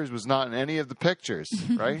 Dave Charters, was not in any of the pictures,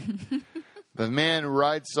 right? The man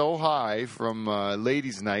rides so high from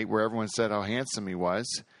Ladies' Night, where everyone said how handsome he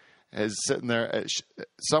was, is sitting there.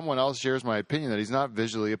 Someone else shares my opinion that he's not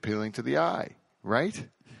visually appealing to the eye, right?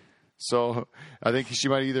 So I think she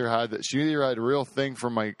either had a real thing for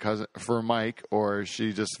Mike, or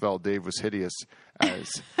she just felt Dave was hideous.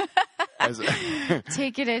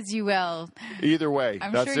 Take it as you will. Either way,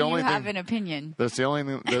 I'm that's sure the only you have an opinion. That's the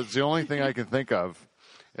only thing I can think of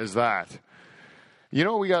is that. You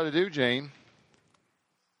know what we got to do, Jane?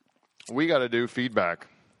 We got to do feedback.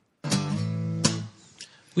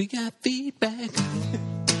 We got feedback.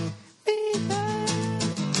 Feedback.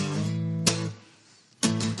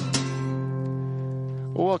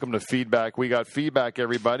 Well, welcome to Feedback. We got feedback,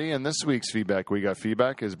 everybody, and this week's Feedback We Got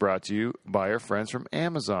Feedback is brought to you by our friends from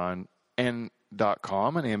Amazon.com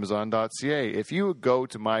and Amazon.ca. If you go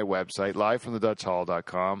to my website,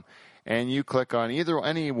 livefromthedutchhall.com, and you click on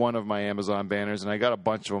any one of my Amazon banners, and I got a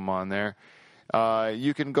bunch of them on there,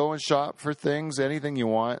 you can go and shop for things, anything you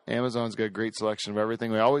want. Amazon's got a great selection of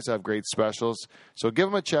everything. We always have great specials, so give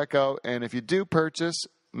them a check out, and if you do purchase,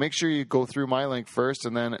 make sure you go through my link first,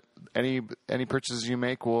 and then any purchases you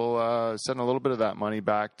make, we'll send a little bit of that money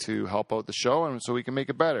back to help out the show, and so we can make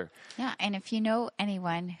it better. Yeah, and if you know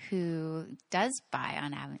anyone who does buy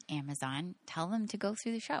on Amazon, tell them to go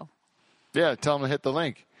through the show. Yeah, tell them to hit the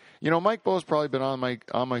link. Mike Bow's probably been on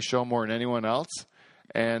my show more than anyone else,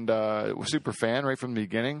 and super fan right from the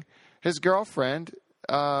beginning. His girlfriend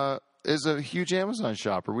is a huge Amazon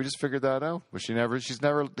shopper. We just figured that out, but she's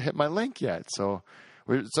never hit my link yet, so.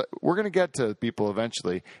 We're going to get to people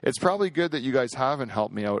eventually. It's probably good that you guys haven't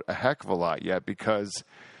helped me out a heck of a lot yet, because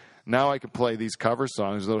now I can play these cover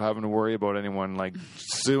songs without having to worry about anyone like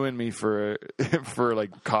suing me for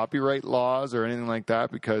like copyright laws or anything like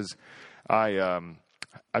that, because I've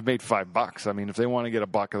made $5. I mean, if they want to get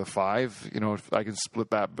 $1 of the $5, if I can split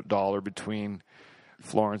that dollar between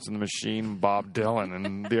Florence and the Machine, Bob Dylan,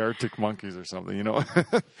 and the Arctic Monkeys or something,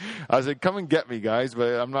 I said, come and get me, guys,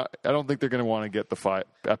 but I don't think they're going to want to get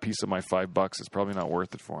a piece of my $5. It's probably not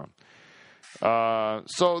worth it for them.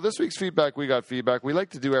 So this week's Feedback We Got Feedback. We like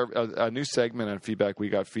to do a new segment on Feedback We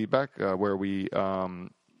Got Feedback, where we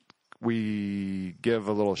give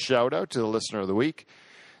a little shout out to the listener of the week.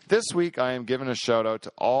 this week I am giving a shout out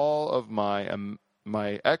to all of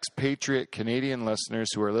my expatriate Canadian listeners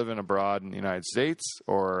who are living abroad in the United States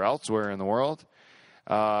or elsewhere in the world,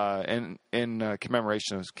 in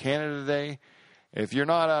commemoration of Canada Day. If you're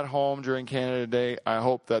not at home during Canada Day, I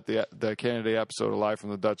hope that the Canada Day episode of Live from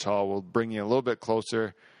the Dutch Hall will bring you a little bit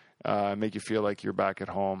closer, make you feel like you're back at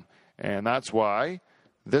home. And that's why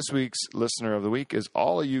this week's Listener of the Week is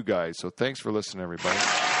all of you guys. So thanks for listening, everybody.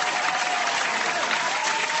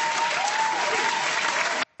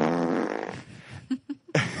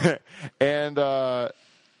 And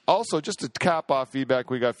also, just to cap off feedback,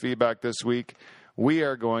 we got feedback this week. We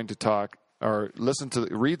are going to talk or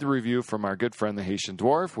read the review from our good friend, the Haitian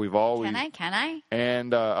Dwarf. Can I?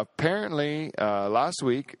 And apparently, last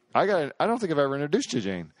week, I don't think I've ever introduced you,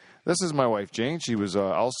 Jane. This is my wife, Jane. She was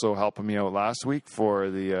also helping me out last week for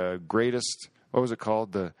the greatest, what was it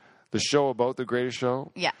called? The show about the greatest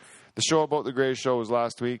show? Yeah. The show about the greatest show was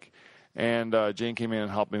last week. And Jane came in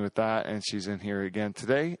and helped me with that, and she's in here again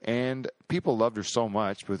today. And people loved her so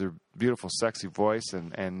much with her beautiful, sexy voice,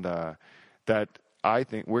 and that I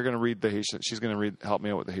think we're going to read the Haitian. She's going to help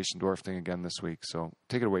me out with the Haitian Dwarf thing again this week. So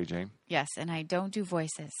take it away, Jane. Yes, and I don't do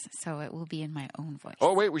voices, so it will be in my own voice.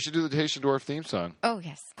 Oh wait, we should do the Haitian Dwarf theme song. Oh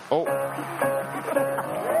yes. Oh.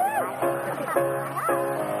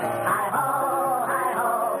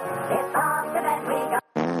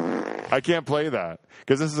 I can't play that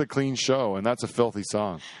because this is a clean show and that's a filthy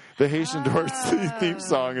song. The Haitian Dwarf theme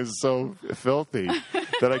song is so filthy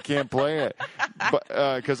that I can't play it, but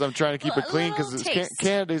because I'm trying to keep it clean because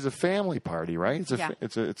Canada's a family party, right?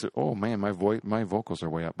 It's a oh man, my vocals are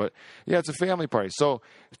way up, but yeah, it's a family party. So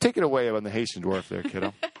take it away on the Haitian Dwarf there,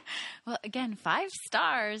 kiddo. Well, again, 5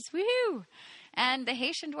 stars, woohoo! And the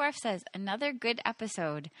Haitian Dwarf says, another good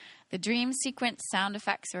episode. The dream sequence sound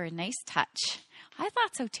effects are a nice touch. I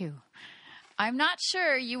thought so too. I'm not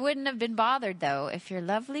sure you wouldn't have been bothered, though, if your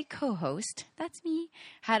lovely co-host, that's me,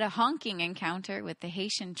 had a honking encounter with the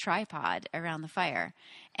Haitian tripod around the fire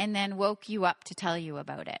and then woke you up to tell you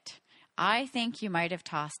about it. I think you might have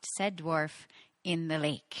tossed said dwarf in the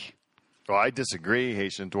lake. Well, I disagree,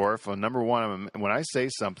 Haitian Dwarf. Well, number one, when I say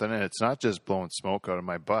something, and it's not just blowing smoke out of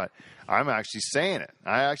my butt, I'm actually saying it.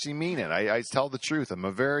 I actually mean it. I tell the truth. I'm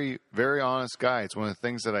a very, very honest guy. It's one of the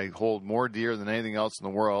things that I hold more dear than anything else in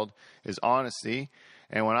the world is honesty.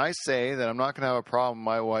 And when I say that I'm not going to have a problem with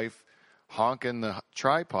my wife honking the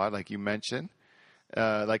tripod, like you mentioned,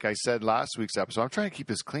 like I said last week's episode, I'm trying to keep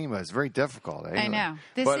this clean, but it's very difficult. I know.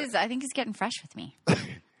 I think he's getting fresh with me.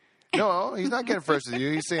 No, he's not getting fresh with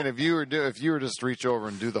you. He's saying if you were just reach over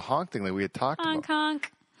and do the honk thing that we had talked about.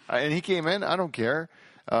 Honk. And he came in. I don't care.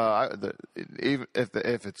 Even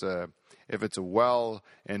if it's a well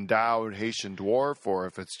endowed Haitian dwarf, or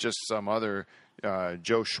if it's just some other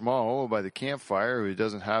Joe Schmo by the campfire who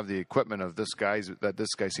doesn't have the equipment of this guy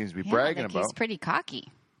seems to be bragging about. He's pretty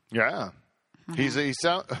cocky. Yeah, he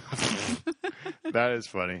sound. That is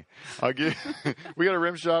funny. We got a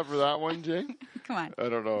rim shot for that one, Jane. Come on. I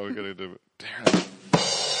don't know. We're gonna do it.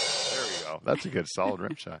 There we go. That's a good solid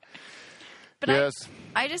rim shot. But yes.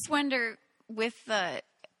 I just wonder with the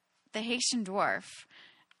Haitian dwarf,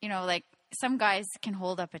 like some guys can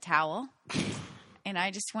hold up a towel, and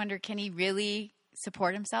I just wonder, can he really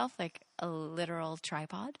support himself like a literal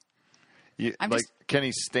tripod? Yeah, can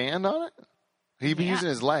he stand on it? He'd be using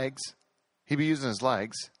his legs.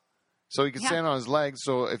 So he can stand on his legs.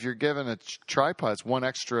 So if you're given a tripod, it's one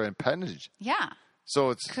extra appendage. Yeah.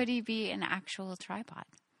 So could he be an actual tripod?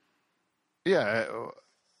 Yeah.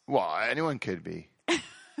 Well, anyone could be,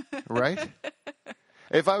 right?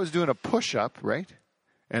 If I was doing a push-up, right,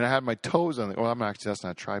 and I had my toes on that's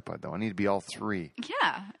not a tripod though. I need to be all 3.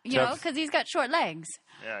 Yeah, because he's got short legs.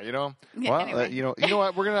 Yeah, Well, anyway. You know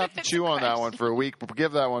what? We're gonna have to chew on that one for a week. But we'll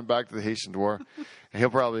give that one back to the Haitian Dwarf. He'll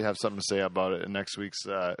probably have something to say about it in next week's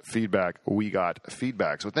feedback. We got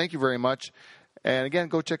feedback. So thank you very much. And again,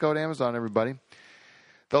 go check out Amazon, everybody.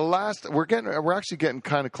 We're actually getting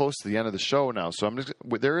kind of close to the end of the show now. So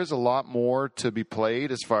there is a lot more to be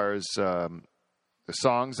played as far as the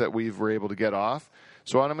songs that we were able to get off.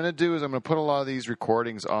 So what I'm going to do is I'm going to put a lot of these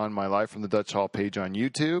recordings on my Live from the Dutch Hall page on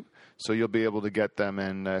YouTube. So you'll be able to get them.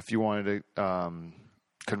 And if you wanted to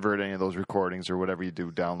convert any of those recordings or whatever you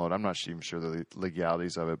do, download. I'm not even sure the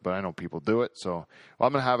legalities of it, but I know people do it. So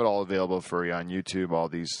I'm going to have it all available for you on YouTube, all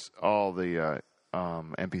the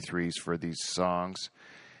MP3s for these songs.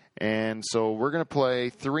 And so we're going to play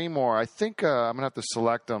 3 more. I think I'm going to have to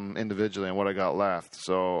select them individually and what I got left.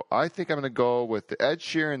 So I think I'm going to go with the Ed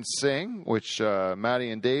Sheeran Sing, which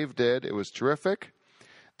Maddie and Dave did. It was terrific.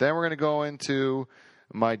 Then we're going to go into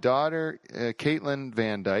my daughter, Kaitlyn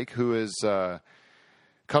Van Dyke, who is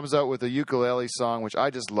comes out with a ukulele song, which I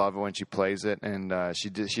just love when she plays it. And she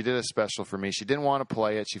did a special for me. She didn't want to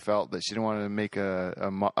play it. She felt that she didn't want to make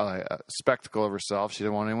a spectacle of herself. She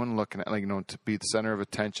didn't want anyone looking at, to be the center of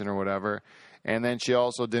attention or whatever. And then she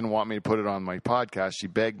also didn't want me to put it on my podcast. She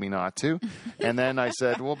begged me not to. And then I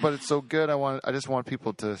said, well, but it's so good. I just want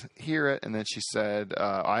people to hear it. And then she said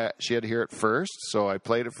she had to hear it first. So I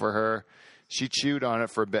played it for her. She chewed on it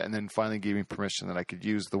for a bit and then finally gave me permission that I could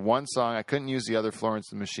use the one song. I couldn't use the other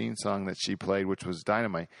Florence and the Machine song that she played, which was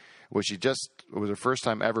Dynamite, which it was her first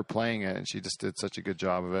time ever playing it. And she just did such a good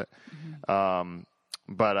job of it. Mm-hmm.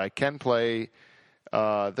 But I can play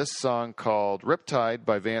this song called Riptide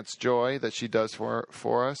by Vance Joy that she does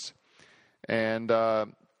for us. And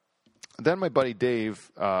then my buddy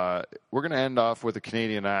Dave, we're going to end off with a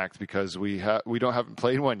Canadian act because we haven't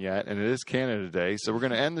played one yet, and it is Canada Day. So we're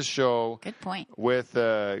going to end the show Good point. With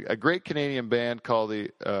a great Canadian band called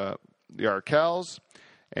the Arkells.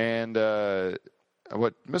 And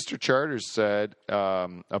what Mr. Charters said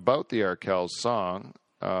about the Arkells song,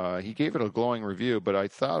 he gave it a glowing review, but I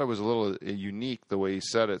thought it was a little unique the way he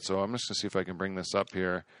said it. So I'm just going to see if I can bring this up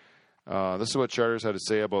here. This is what Charters had to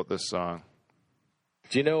say about this song.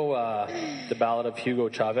 Do you know the Ballad of Hugo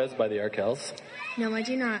Chavez by the Arkells? No, I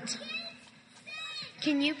do not.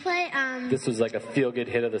 Can you play? This was like a feel-good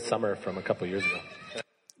hit of the summer from a couple years ago.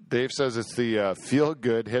 Dave says it's the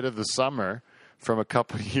feel-good hit of the summer from a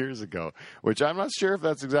couple of years ago, which I'm not sure if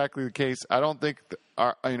that's exactly the case. I don't think the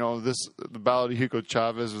Ballad of Hugo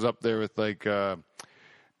Chavez was up there with like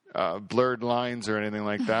blurred lines or anything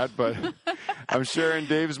like that, but I'm sure in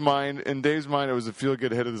Dave's mind, it was a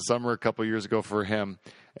feel-good hit of the summer a couple of years ago for him.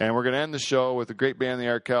 And we're going to end the show with a great band, the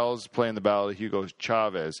Arkells, playing the Ballad of Hugo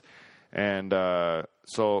Chavez. And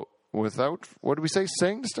so without, what did we say,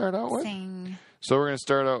 sing to start out with? Sing. So we're going to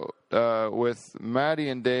start out with Maddie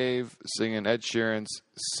and Dave singing Ed Sheeran's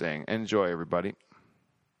Sing. Enjoy, everybody.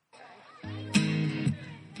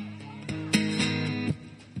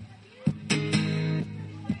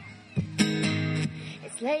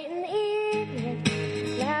 It's late in the evening,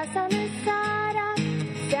 glass on the side. I'm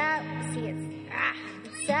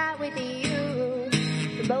sat with you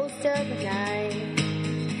for most of the night.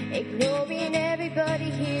 Ignoring everybody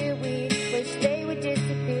here, we wish they would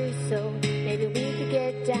disappear, so maybe we could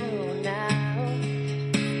get down now.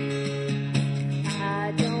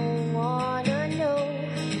 I don't wanna know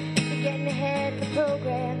you're getting ahead of the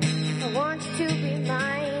program. I want you to be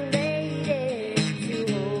mine, lady,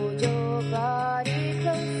 to hold your body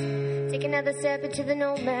close. Take another step into the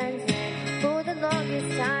no man's land for the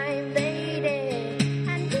longest time, lady.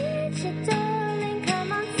 I need you, darling,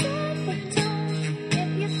 come on, set the tone. If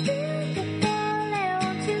you feel the falling,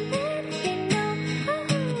 won't you let me know?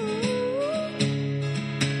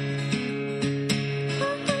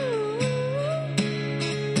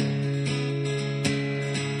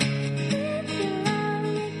 If you love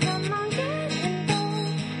me, come on, get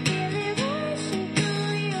involved. Feel it rushing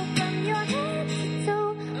through you from your head to toe.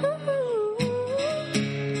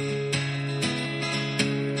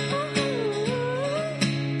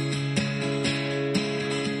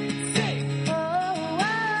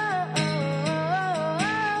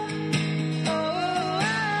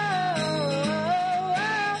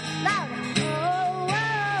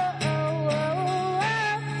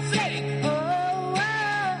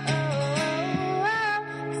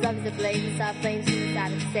 Our flames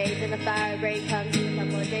inside of stage and the fire break comes in a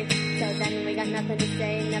couple of days. So then we got nothing to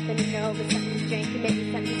say, nothing to know, but something to drink and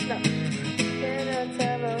maybe something to smoke. Little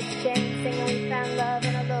turbo chain singing we found love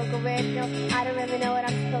in a local radio. I don't really know what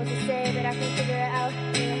I'm supposed to say, but I can figure it out.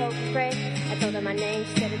 I hope and pray. I told her my name,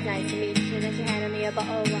 she said it's nice to meet you. Then she handed me a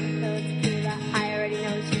bottle of wine, so tequila. I already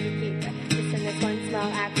know she's a keeper. Listen, this one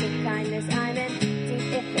small act of kindness I'm in deep.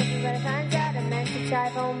 If everybody finds out, I meant to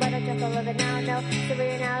drive home, but I drunk all of it now. No, so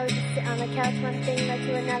we're now just sit on the couch, one thing led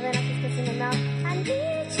to another, and I'm just missing them out. I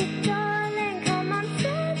need you, darling, come on,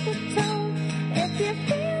 set the tone. If you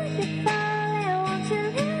feel you're falling, won't you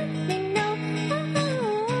let me know?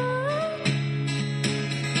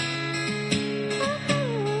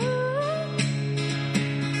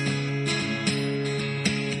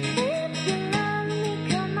 If you love me,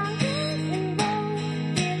 come on, get involved.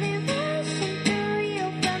 Feel it rushing through you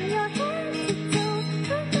from your head to toe.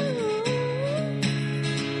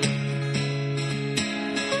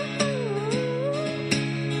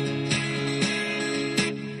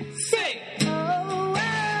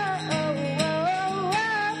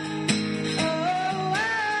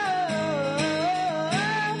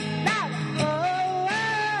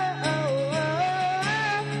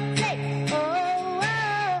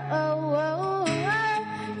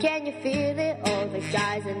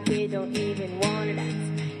 guys and kids don't even want to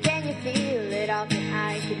dance. Can you feel it? Often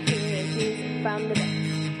I can hear it music from the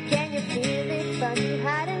band. Can you feel it from you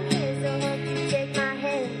hiding here? So hope you take my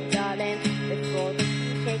hand, darling, before the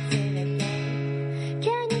sun kicks in again.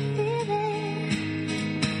 Can you feel it?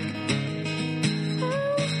 Oh,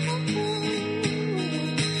 oh, oh.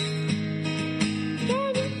 Can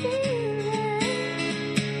you feel it?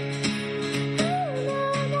 Oh, no,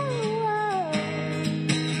 no.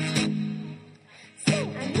 Say,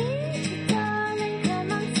 I need you, darling,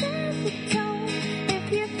 come on, set the tone. If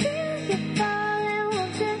you feel you're falling,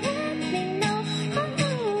 won't you let me know?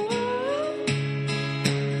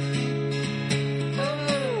 Oh,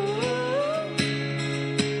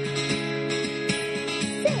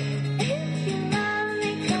 say, if you love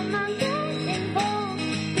me, come on, get involved.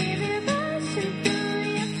 Feel it rushing through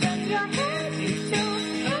you from your head to toe.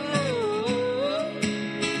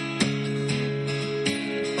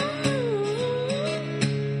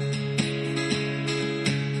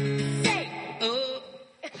 Say,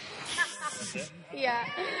 yeah,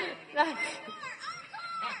 that's.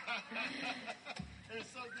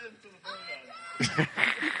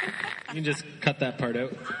 You can just cut that part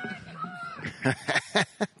out.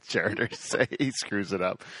 Charter say he screws it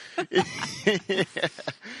up.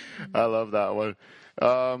 I love that one.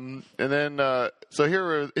 And then, so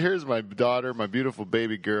here's my daughter, my beautiful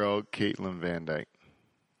baby girl, Kaitlyn Van Dyke.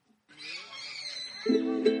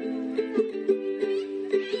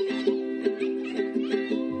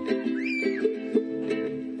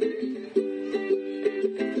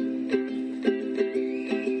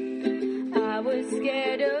 I was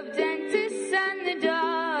scared of dentists and the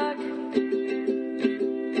dark.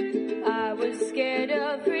 I was scared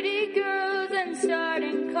of pretty girls and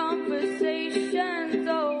starting conversations.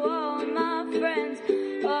 Oh, all my friends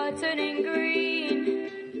are turning green.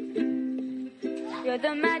 You're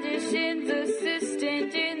the magician's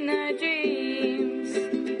assistant in their dreams.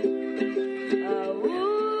 Oh,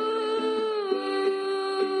 ooh.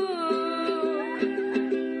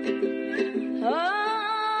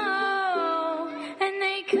 Oh, and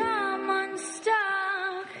they come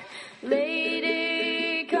unstuck.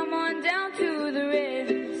 Lady, come on down to the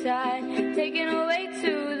riverside, taken away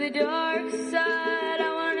to the dark side.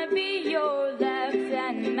 I wanna be your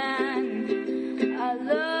left-hand man. I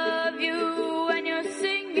love you when you're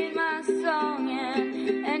singing my song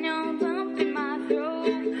and you're bumping my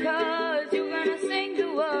throat, 'cause you're gonna sing the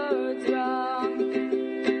words wrong.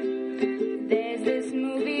 There's this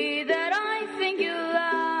movie that I think you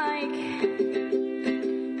like.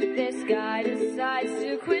 This guy decides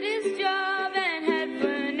to quit his job and head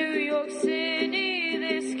for New York City.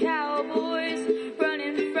 This cowboy's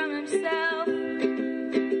running from himself.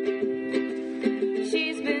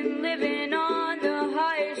 She's been living on the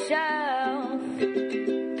higher shelf.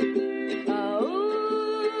 Oh,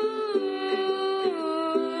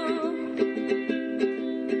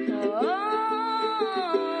 oh,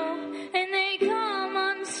 and they come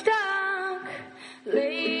unstuck.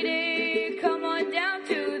 Lady, come on down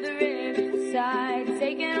to the riverside,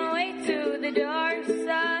 taken away to the dark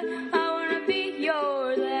side. I wanna be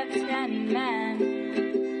your left-hand man.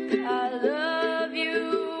 I love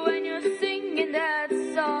you when you're singing that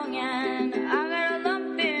song, and I got a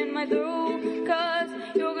lump in my throat, 'cause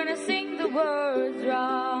you're gonna sing the words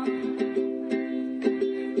wrong.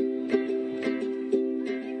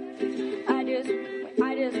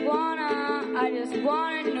 I just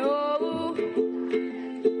wanna know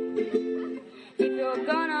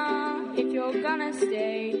if you're gonna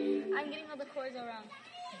stay. I'm getting all the chords around.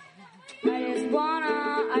 I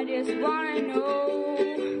just wanna know.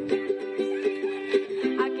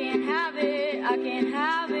 I can't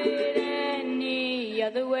have it any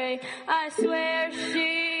other way. I swear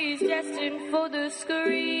she's destined for the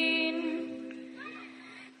screen.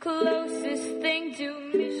 Closest thing to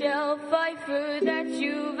Michelle Pfeiffer that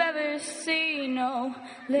you've ever seen. Oh,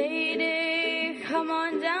 lady, come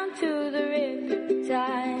on down to the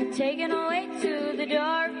riptide, taken away to the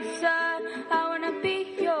dark side. I wanna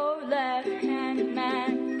be your left-hand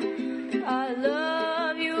man. I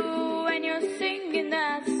love you when you're singing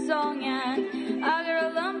that song, and I got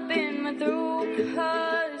a lump in my throat,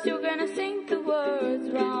 'cause you're gonna sing the words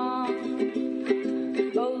wrong.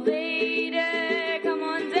 Oh, lady, come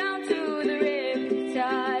on down to the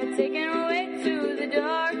riptide, taken away to the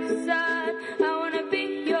dark side. I wanna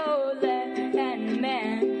be your left-hand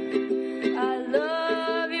man. I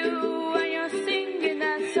love you when you're singing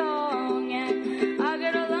that song, and I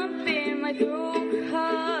got a lump in my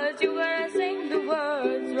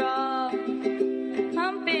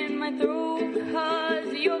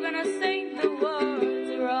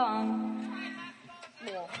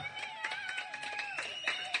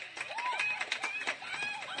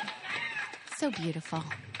So beautiful.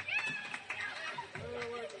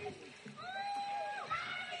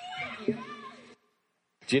 Do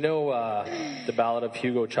you know the Ballad of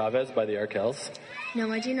Hugo Chavez by the Arkells?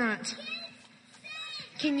 No, I do not.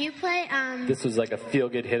 Can you play, This was like a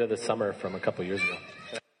feel-good hit of the summer from a couple years ago.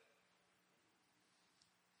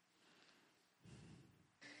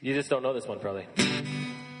 You just don't know this one, probably.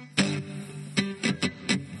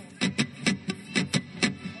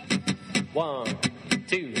 One,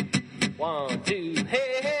 two,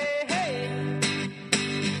 hey, hey, hey.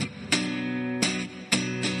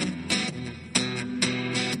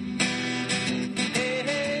 Hey,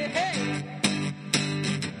 hey, hey.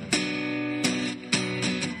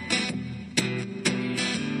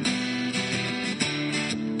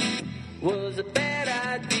 Was a bad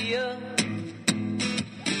idea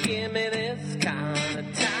to give me this kind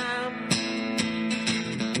of time.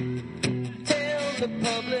 Tell the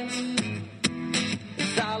public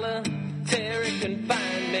solitary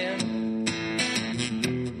confinement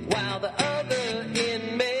while the other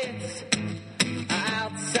inmates are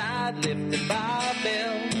outside lifting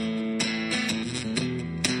barbells.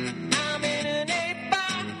 I'm in an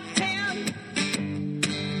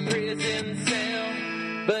 8x10 prison cell,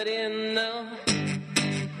 but in the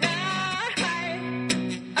night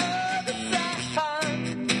of the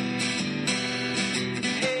sun,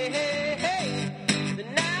 hey, hey, hey, the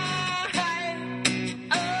night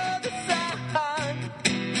of the sun,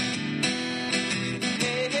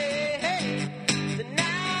 hey, hey, hey, the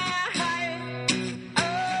night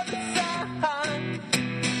of the sun,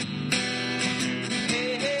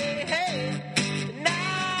 hey, hey, hey, the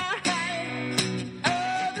night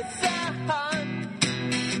of the sun.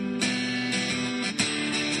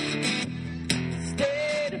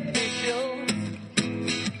 State officials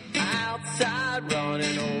outside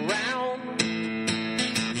running around,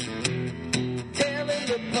 telling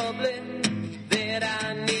the public that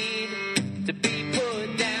I need to be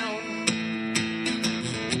put down.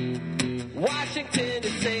 Washington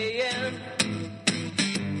is saying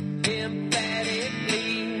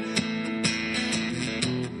emphatically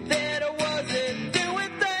that I wasn't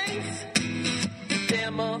doing things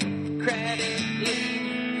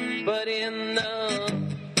democratically, but in the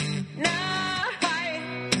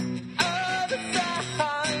night of the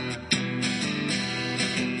sun,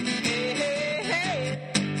 hey, hey, hey,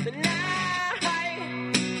 the night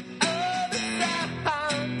of the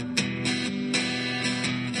sun,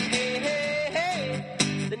 hey, hey, hey,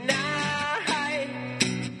 the night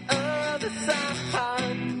of the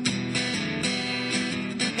sun,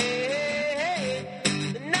 hey, hey, hey,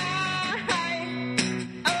 the night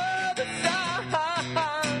of the sun,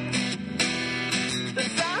 the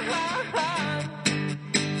sun.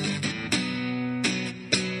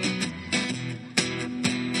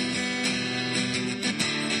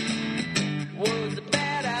 Was a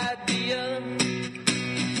bad idea.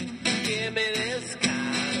 Give me this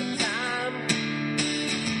kind of time.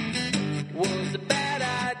 Was a bad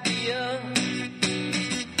idea.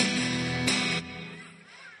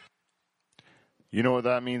 You know what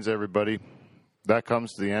that means, everybody. That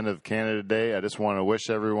comes to the end of Canada Day. I just want to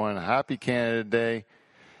wish everyone a happy Canada Day.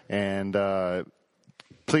 And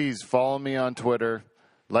please follow me on Twitter,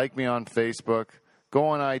 like me on Facebook, go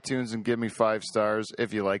on iTunes and give me 5 stars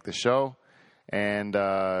if you like the show. And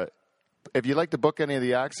if you'd like to book any of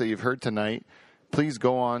the acts that you've heard tonight, please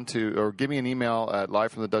go on to, or give me an email at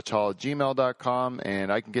livefromthedutchhall@gmail.com,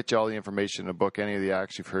 and I can get you all the information to book any of the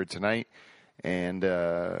acts you've heard tonight. And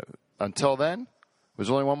until then, there's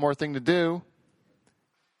only one more thing to do.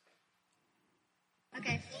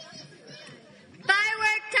 Okay.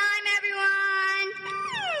 Firework time, everyone!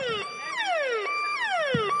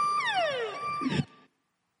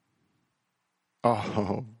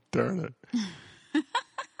 Oh, darn it.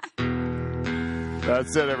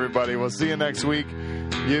 That's it, everybody. We'll see you next week.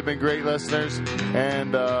 You've been great listeners.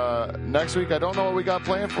 And next week, I don't know what we got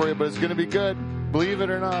planned for you, but it's going to be good. Believe it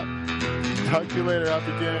or not. Talk to you later.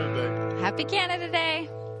 Happy Canada Day. Happy Canada Day.